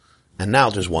 And now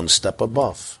there's one step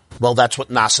above. Well, that's what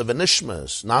Nasa v'nishma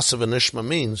is. Nasa v'nishma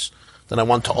means that I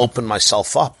want to open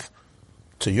myself up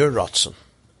to your Ratzon.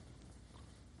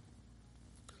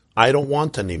 I don't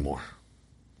want anymore.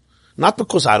 Not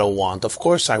because I don't want, of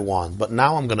course I want, but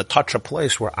now I'm going to touch a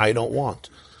place where I don't want.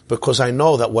 Because I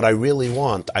know that what I really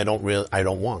want, I don't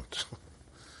want.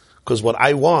 Because what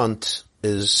I want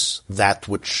is that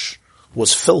which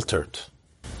was filtered.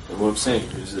 And what I'm saying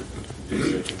is that there's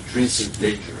an intrinsic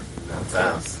danger in that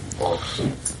path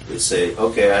of, they say,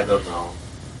 okay, I don't know.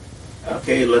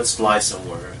 Okay, let's fly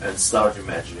somewhere and start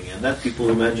imagining. And then people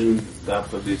imagine, God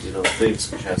forbid,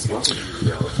 things which has nothing to do with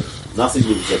reality. Nothing to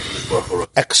do with the proper.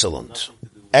 Excellent.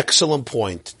 Excellent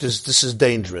point. This is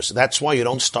dangerous. That's why you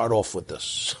don't start off with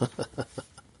this.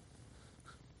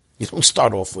 You don't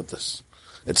start off with this.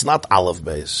 It's not olive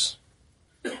base.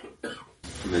 And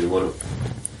then you want to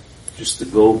just to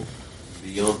go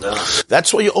beyond that.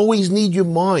 That's why you always need your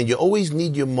mind. You always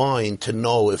need your mind to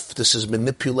know if this is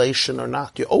manipulation or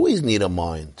not. You always need a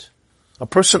mind. A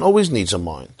person always needs a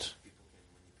mind.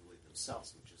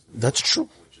 That's true.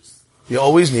 You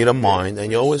always need a mind,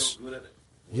 and you always...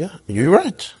 Yeah, you're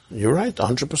right. You're right,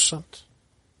 100%.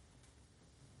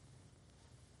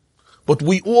 But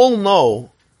we all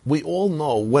know we all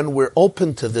know when we're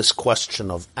open to this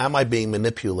question of, am I being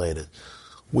manipulated?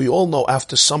 We all know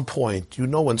after some point,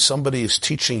 when somebody is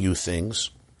teaching you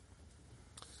things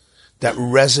that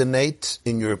resonate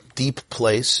in your deep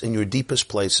place, in your deepest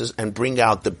places, and bring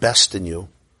out the best in you,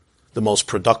 the most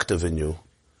productive in you,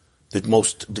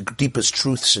 the deepest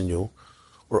truths in you,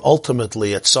 or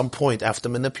ultimately at some point after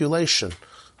manipulation,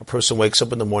 a person wakes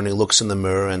up in the morning, looks in the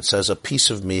mirror and says, a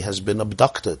piece of me has been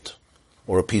abducted,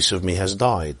 or a piece of me has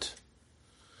died.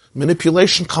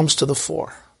 Manipulation comes to the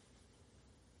fore.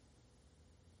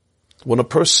 When a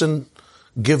person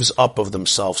gives up of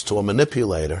themselves to a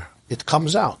manipulator, it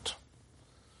comes out.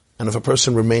 And if a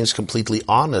person remains completely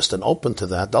honest and open to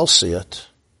that, they'll see it.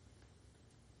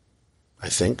 I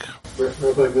think.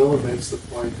 Rabbi Miller makes the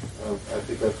point of, I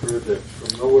think I've heard that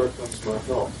from nowhere comes my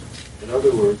help. In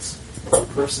other words, the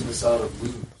person is out of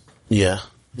lose. Yeah.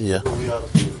 Really out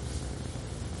of lose.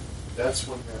 That's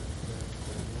when that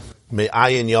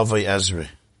Me'ayin Yavai Ezri.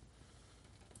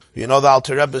 You know the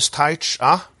Alter Rebbe's taich,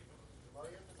 huh?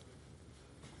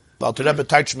 The Alter Rebbe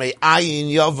taich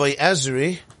Me'ayin Yavai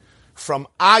Ezri from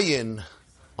ayin.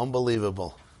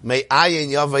 Unbelievable. Me'ayin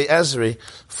Yavai Ezri,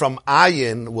 from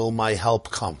ayin will my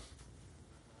help come.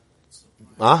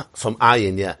 Huh? From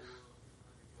ayin, yeah.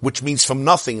 Which means from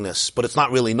nothingness, but it's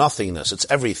not really nothingness, it's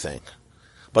everything.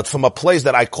 But from a place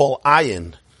that I call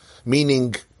ayin,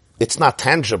 meaning it's not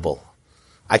tangible.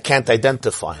 I can't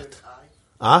identify it.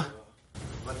 Huh?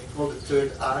 What they call the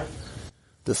third eye?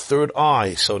 The third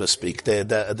eye, so to speak.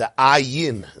 The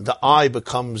ayin. The eye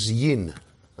becomes yin.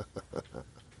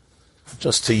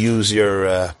 Just to use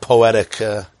your poetic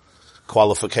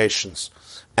qualifications.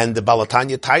 And the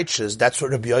Balatanya teaches, that's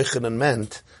what Rabbi Yochanan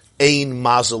meant, Ein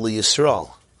Mazel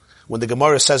Yisrael. When the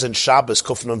Gemara says in Shabbos,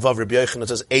 Kuf Nun Vav, Rabbi Yochanan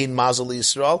says, Ein Mazel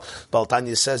Yisrael,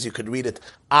 Balatanya says, you could read it,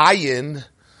 Ayin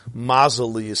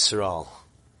Mazel Yisrael.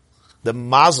 The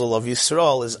mazel of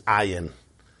Yisrael is ayin.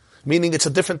 Meaning it's a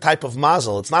different type of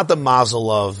mazel. It's not the mazel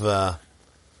of, the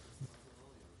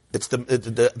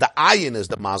ayin is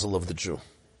the mazel of the Jew.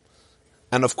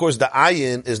 And of course the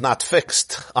ayin is not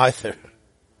fixed either.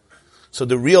 So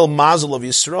the real mazel of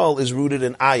Yisrael is rooted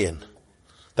in ayin.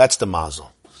 That's the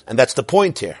mazel. And that's the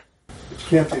point here. It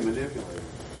can't be manipulated.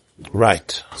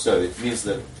 Right. So it means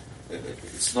that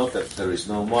it's not that there is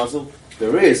no mazel,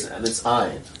 there is, and it's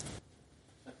ayin.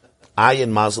 Ayin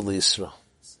Mazel Yisrael.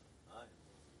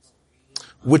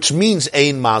 Which means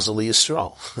Ein Mazel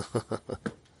Yisrael.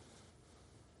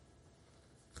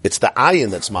 It's the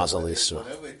Ayin that's Mazel Yisrael.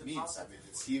 Whatever it means, I mean,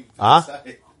 it's him. Huh?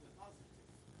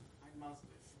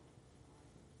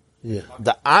 Yeah.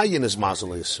 The Ayin is Mazel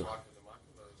Yisrael.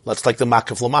 That's like the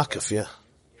Makif L'Makif, yeah.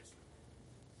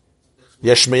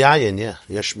 Yesh Me'ayin, yeah.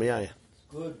 Yesh Me'ayin.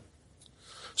 Good.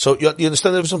 So you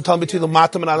understand the difference between the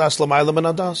Matam and Adas L'Maylam and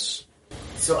Adas?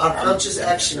 So unconscious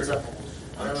actions are...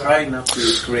 I'm trying not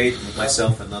to create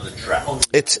myself another trap.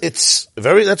 That's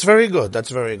very good. That's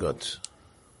very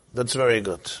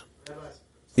good.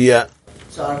 Yeah.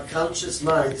 So our conscious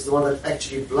mind is the one that's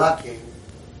actually blocking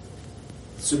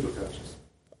the superconscious.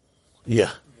 Yeah.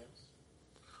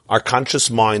 Our conscious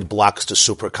mind blocks the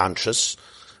superconscious,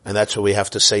 and that's why we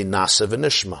have to say Nasa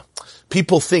v'nishma.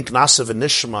 People think Nasa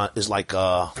v'nishma is like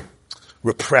a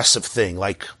repressive thing,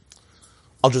 like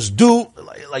I'll just do,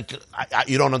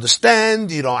 you don't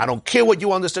understand, I don't care what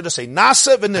you understand, just say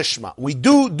Nasa v'nishma. We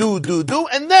do,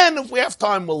 and then if we have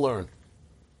time, we'll learn.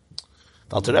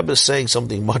 The Alter Rebbe is saying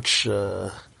something much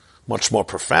more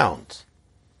profound.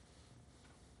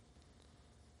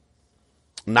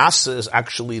 Nasa is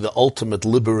actually the ultimate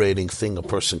liberating thing a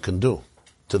person can do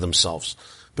to themselves,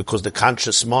 because the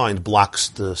conscious mind blocks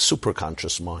the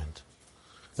superconscious mind.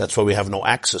 That's why we have no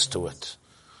access to it.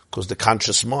 Because the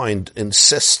conscious mind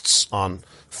insists on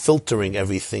filtering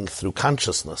everything through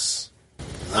consciousness.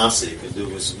 Nasa you can do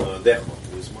with Moedecha,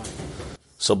 with his mind.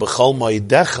 So B'chol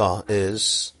Moedecha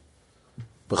is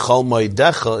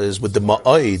with the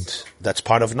Ma'oid, that's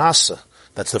part of Nasa.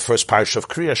 That's the first parish of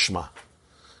Kriya Shema.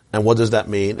 And what does that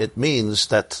mean? It means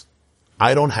that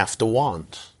I don't have to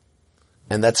want.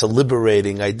 And that's a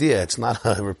liberating idea. It's not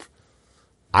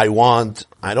I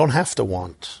don't have to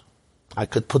want. I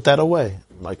could put that away.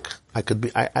 I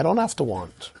don't have to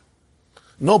want.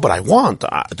 No, but I want.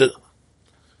 I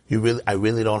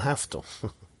really don't have to.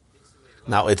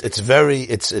 Now it's very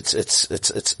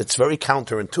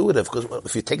counterintuitive, because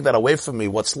if you take that away from me,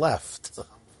 what's left?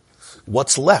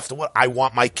 What's left? What I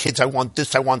want my kids. I want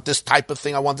this type of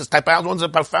thing. I want this type of house. I want this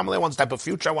type of family. I want this type of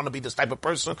future. I want to be this type of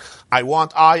person. I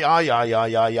want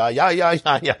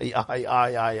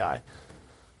I.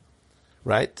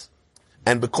 Right?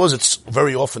 And because it's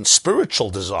very often spiritual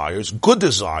desires, good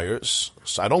desires,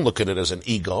 so I don't look at it as an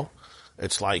ego.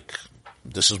 It's like,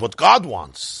 this is what God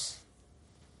wants.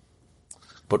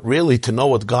 But really, to know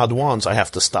what God wants, I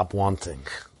have to stop wanting.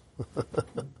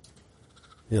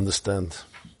 You understand?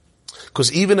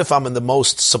 Because even if I'm in the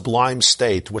most sublime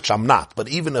state, which I'm not, but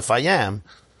even if I am,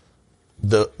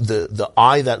 the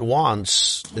I that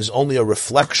wants is only a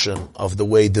reflection of the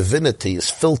way divinity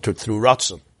is filtered through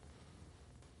Ratzon.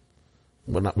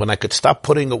 When I could stop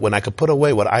when I could put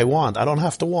away what I want, I don't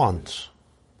have to want.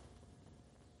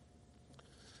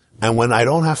 And when I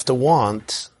don't have to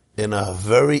want, in a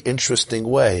very interesting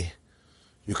way,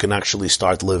 you can actually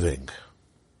start living.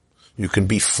 You can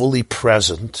be fully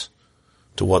present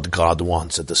to what God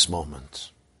wants at this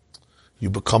moment. You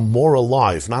become more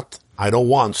alive, not, I don't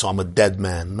want, so I'm a dead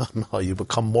man. No, you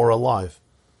become more alive.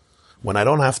 When I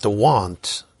don't have to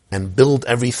want and build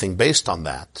everything based on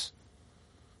that,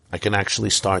 I can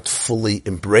actually start fully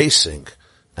embracing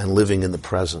and living in the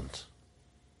present.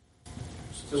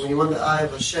 So when you want the eye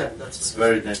of Hashem, It's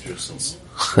very dangerous also.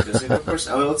 Because if a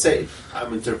person, let's say I'm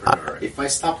an entrepreneur. If I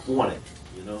stop wanting,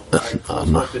 I close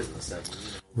my business.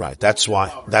 Right. That's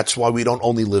why we don't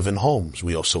only live in homes.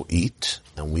 We also eat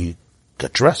and we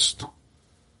get dressed.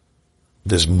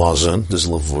 There's mazon, there's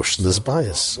lavush, there's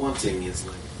bias. Wanting is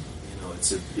like,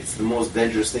 it's the most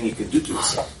dangerous thing you can do to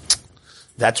yourself.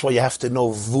 That's why you have to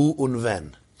know vu und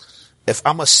ven. If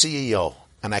I'm a CEO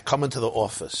and I come into the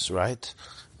office, right,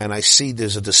 and I see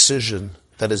there's a decision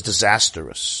that is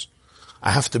disastrous,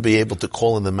 I have to be able to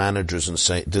call in the managers and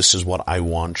say, this is what I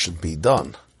want should be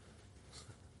done.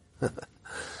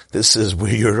 This is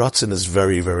where your ratzon is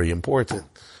very, very important.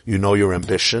 You know your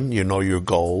ambition, you know your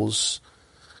goals.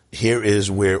 Here is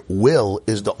where will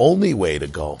is the only way to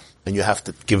go. And you have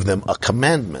to give them a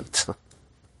commandment.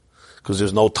 Because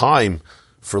there's no time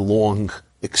for long,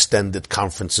 extended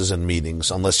conferences and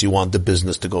meetings unless you want the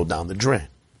business to go down the drain.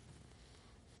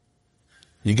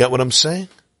 You get what I'm saying?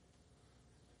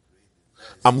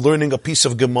 I'm learning a piece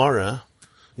of Gemara.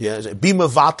 Yeah, be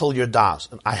mevatel your das.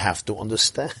 And I have to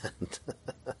understand.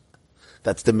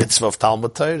 That's the mitzvah of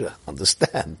Talmud Torah.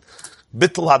 Understand.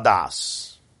 Bittul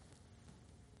hadas.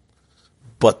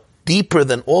 But deeper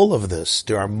than all of this,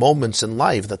 there are moments in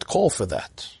life that call for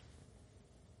that.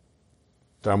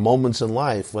 There are moments in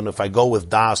life when if I go with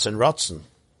das and ratzon,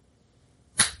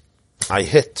 I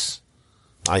hit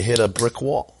a brick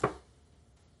wall.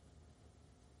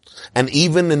 And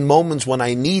even in moments when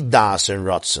I need das and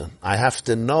ratzon, I have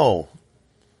to know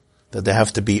that they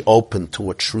have to be open to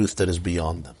a truth that is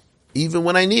beyond them. Even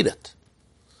when I need it.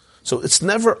 So it's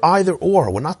never either or.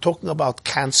 We're not talking about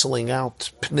canceling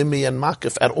out pnimi and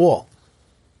makif at all.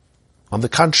 On the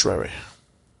contrary.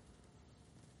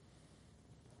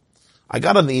 I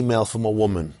got an email from a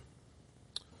woman.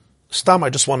 Stam, I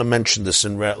just want to mention this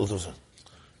in relative.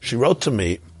 She wrote to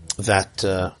me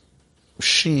that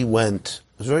she went,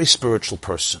 a very spiritual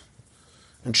person,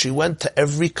 and she went to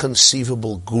every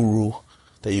conceivable guru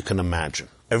that you can imagine.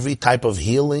 Every type of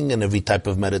healing and every type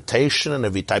of meditation and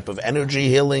every type of energy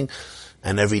healing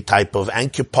and every type of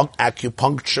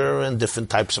acupuncture and different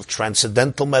types of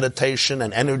transcendental meditation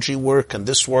and energy work and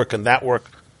this work and that work.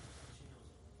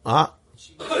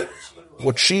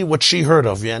 What she heard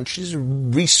of, yeah, and she's a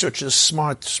researcher,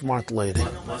 smart lady.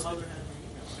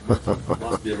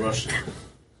 Must be Russian.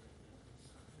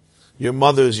 Your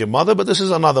mother is your mother, but this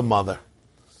is another mother.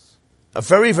 A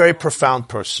very, very profound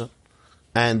person.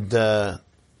 And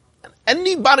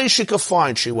anybody she could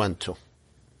find, she went to.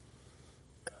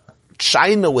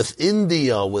 China, with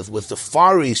India, with the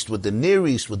Far East, with the Near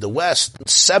East, with the West, and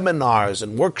seminars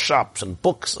and workshops and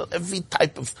books, every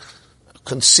type of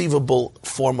conceivable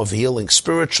form of healing,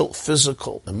 spiritual,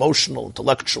 physical, emotional,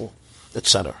 intellectual,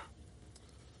 etc.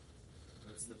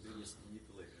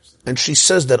 And she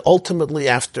says that ultimately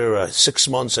after 6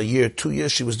 months, a year, 2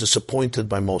 years, she was disappointed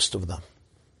by most of them.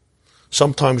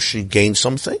 Sometimes she gained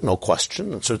something, no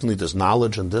question, and certainly there's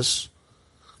knowledge in this.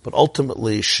 But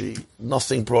ultimately,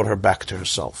 nothing brought her back to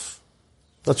herself.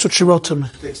 That's what she wrote to me.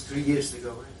 It takes 3 years to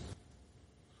go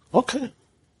in. Okay.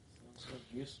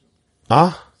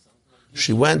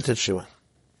 She went and she went.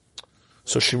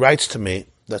 So she writes to me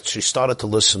that she started to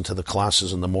listen to the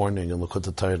classes in the morning in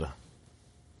Likkutei Torah.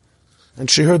 And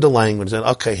she heard the language and,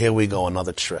 okay, here we go,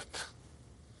 another trip.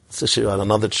 So she wrote,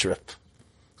 another trip.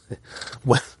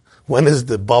 When is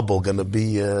the bubble going to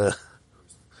be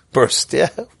burst?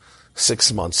 Yeah,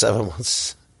 6 months, 7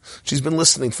 months. She's been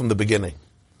listening from the beginning.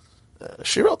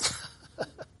 She wrote,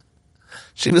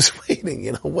 she was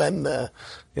waiting, when,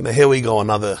 here we go,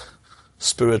 another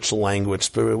spiritual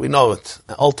language, we know it.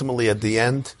 Ultimately, at the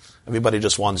end, everybody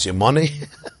just wants your money.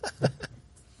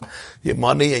 your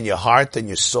money and your heart and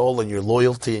your soul and your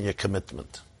loyalty and your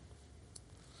commitment.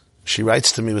 She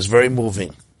writes to me, it was very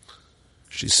moving.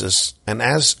 She says,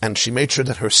 and she made sure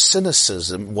that her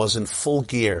cynicism was in full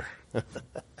gear.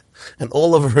 And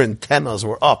all of her antennas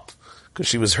were up because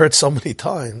she was hurt so many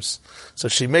times. So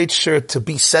she made sure to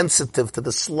be sensitive to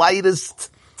the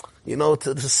slightest,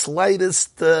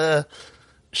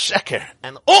 sheker.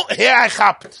 And here I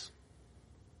hopped.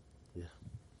 Yeah.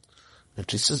 And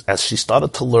she says, as she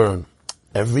started to learn,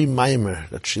 every mimer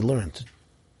that she learned,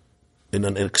 in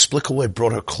an inexplicable way,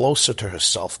 brought her closer to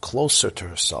herself, closer to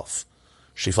herself.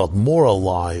 She felt more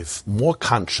alive, more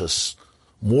conscious,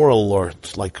 more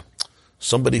alert, like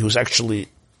somebody who's actually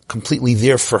completely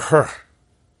there for her.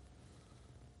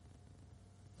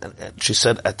 And she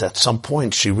said at some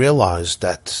point she realized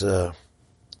that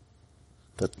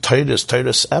Titus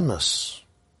emes,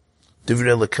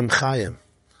 divrei Elokim chayim,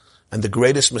 and the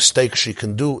greatest mistake she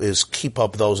can do is keep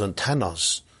up those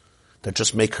antennas that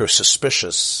just make her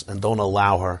suspicious and don't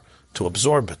allow her to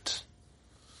absorb it.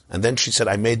 And then she said,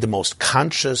 I made the most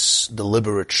conscious,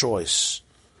 deliberate choice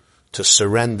to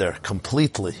surrender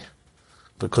completely,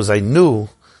 because I knew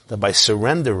that by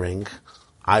surrendering,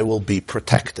 I will be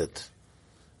protected.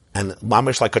 And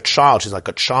Mamish, like a child, she's like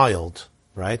a child,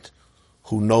 right?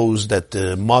 Who knows that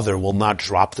the mother will not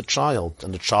drop the child,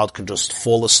 and the child can just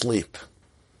fall asleep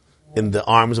in the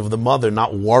arms of the mother,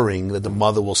 not worrying that the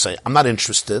mother will say, I'm not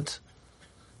interested.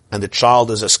 And the child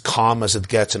is as calm as it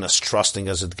gets and as trusting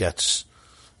as it gets.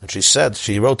 And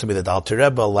she wrote to me that Alter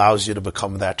Rebbe allows you to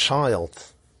become that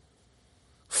child.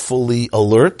 Fully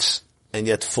alert and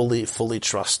yet fully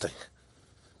trusting.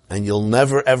 And you'll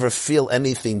never ever feel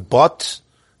anything but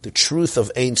the truth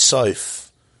of Ein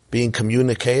Sof being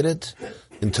communicated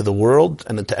into the world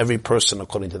and into every person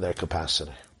according to their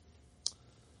capacity.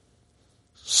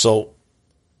 So,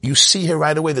 you see here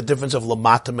right away the difference of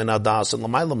Lamata min Adas and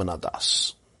Lamayla min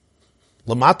Adas.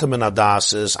 Lamata min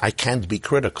Adas is, I can't be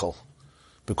critical,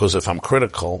 because if I'm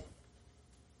critical,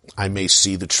 I may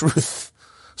see the truth.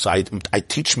 So I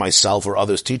teach myself, or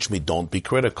others teach me, don't be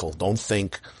critical, don't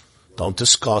think, don't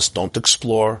discuss, don't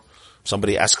explore. If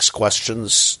somebody asks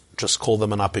questions, just call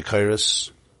them an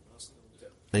apikairis.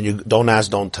 And you don't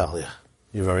ask, don't tell. Yeah,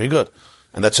 you're very good.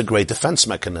 And that's a great defense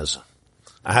mechanism.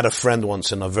 I had a friend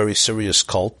once in a very serious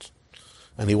cult,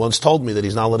 and he once told me that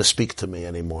he's not allowed to speak to me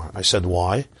anymore. I said,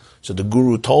 why? So the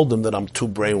guru told him that I'm too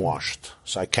brainwashed,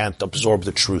 so I can't absorb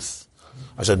the truth.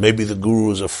 I said, maybe the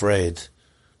guru is afraid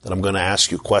that I'm going to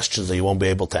ask you questions that you won't be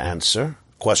able to answer,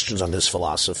 questions on his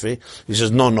philosophy. He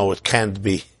says, no, it can't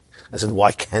be. I said,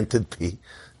 why can't it be?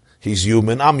 He's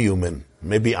human, I'm human.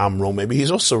 Maybe I'm wrong, maybe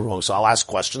he's also wrong. So I'll ask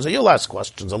questions, and you'll ask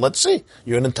questions, and let's see.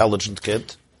 You're an intelligent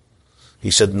kid. He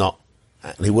said no.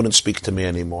 And he wouldn't speak to me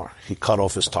anymore. He cut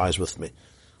off his ties with me.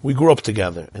 We grew up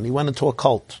together, and he went into a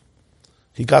cult.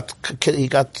 He got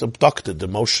abducted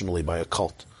emotionally by a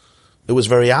cult. It was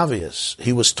very obvious.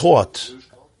 He was taught,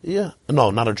 no,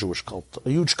 not a Jewish cult, a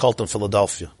huge cult in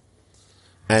Philadelphia.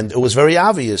 And it was very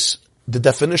obvious. The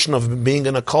definition of being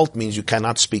in a cult means you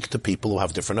cannot speak to people who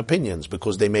have different opinions,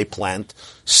 because they may plant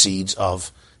seeds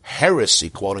of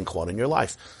heresy, quote unquote, in your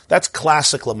life. That's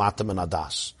classic Lamata min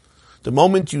Adas. The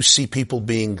moment you see people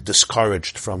being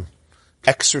discouraged from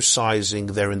exercising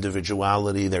their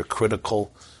individuality, their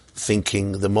critical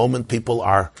thinking, the moment people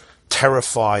are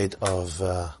terrified of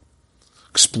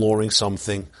exploring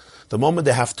something, the moment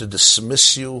they have to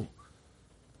dismiss you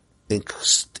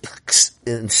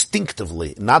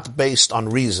instinctively, not based on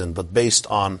reason, but based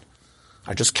on,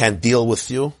 I just can't deal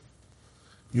with you,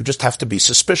 you just have to be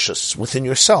suspicious within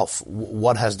yourself.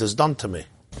 What has this done to me?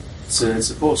 So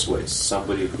it's both ways.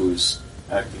 Somebody who's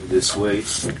acting this way,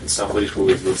 and somebody who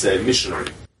is, let's say, a missionary.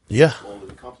 Yeah. Only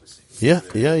accomplishing. Yeah.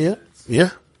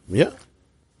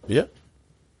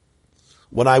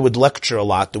 When I would lecture a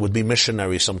lot, there would be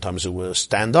missionaries sometimes who would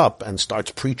stand up and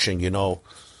start preaching,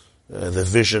 the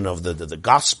vision of the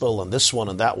gospel and this one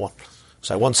and that one.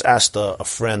 So I once asked a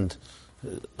friend,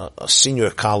 a senior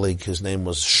colleague, his name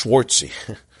was Schwartzy,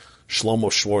 Shlomo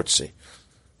Schwartzy,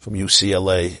 from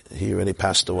UCLA. He already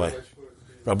passed away.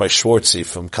 Rabbi Schwartzy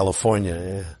from California,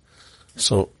 yeah.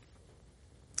 So,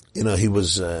 he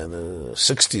was in the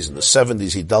 60s and the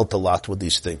 70s, he dealt a lot with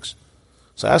these things.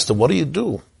 So I asked him, what do you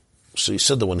do? So he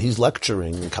said that when he's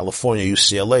lecturing in California,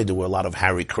 UCLA, there were a lot of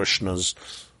Hare Krishnas,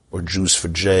 or Jews for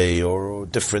Jay, or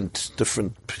different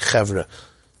chevra,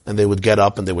 and they would get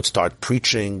up and they would start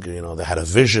preaching. They had a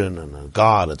vision and a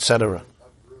God, etc.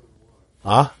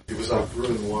 Huh? He was on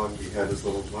Bruin One. He had his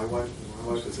little. My wife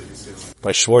is at UCLA.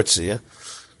 By Schwartzy, yeah.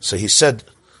 So he said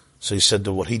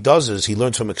that what he does is he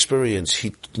learns from experience.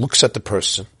 He looks at the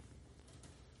person,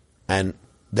 and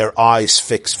their eyes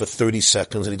fixed for 30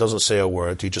 seconds and he doesn't say a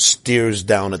word. He just stares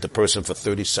down at the person for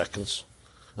 30 seconds.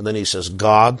 And then he says,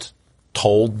 God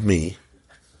told me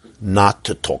not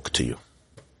to talk to you.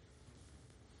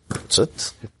 That's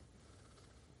it.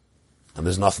 And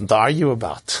there's nothing to argue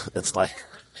about. It's like,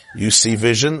 you see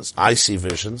visions, I see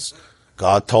visions.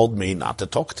 God told me not to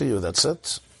talk to you. That's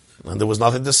it. And there was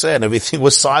nothing to say and everything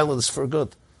was silence for good.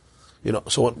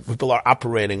 So when people are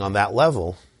operating on that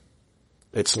level,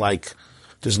 it's like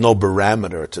there's no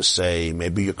barometer to say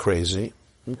maybe you're crazy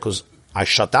because I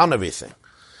shut down everything.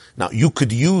 Now you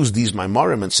could use these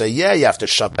Maimarim and say, yeah, you have to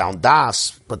shut down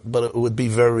Das, but it would be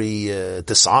very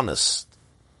dishonest,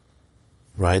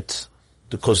 right?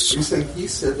 Because You think he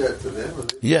said that to them?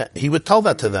 yeah, he would tell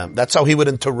that to them. That's how he would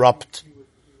interrupt.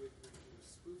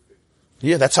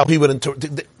 Yeah, that's how he would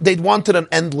they'd wanted an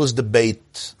endless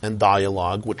debate and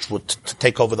dialogue, which would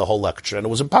take over the whole lecture, and it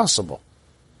was impossible.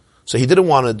 So he didn't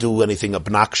want to do anything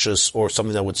obnoxious or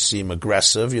something that would seem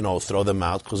aggressive, throw them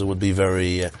out, because it would be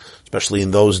very, especially in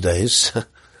those days,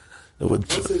 it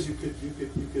would. He says you could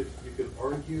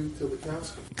argue till the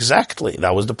cows come. Exactly,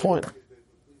 that was the point.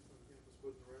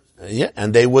 Yeah,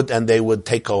 and they would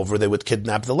take over, they would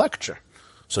kidnap the lecture.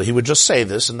 So he would just say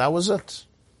this, and that was it.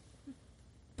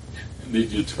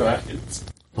 Did you try it?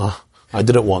 I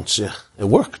did it once, yeah. It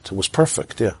worked. It was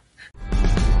perfect, yeah.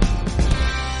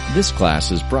 This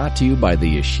class is brought to you by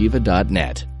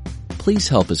theyeshiva.net. Please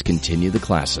help us continue the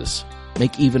classes.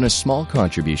 Make even a small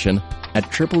contribution at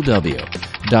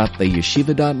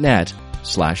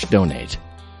www.theyeshiva.net/donate.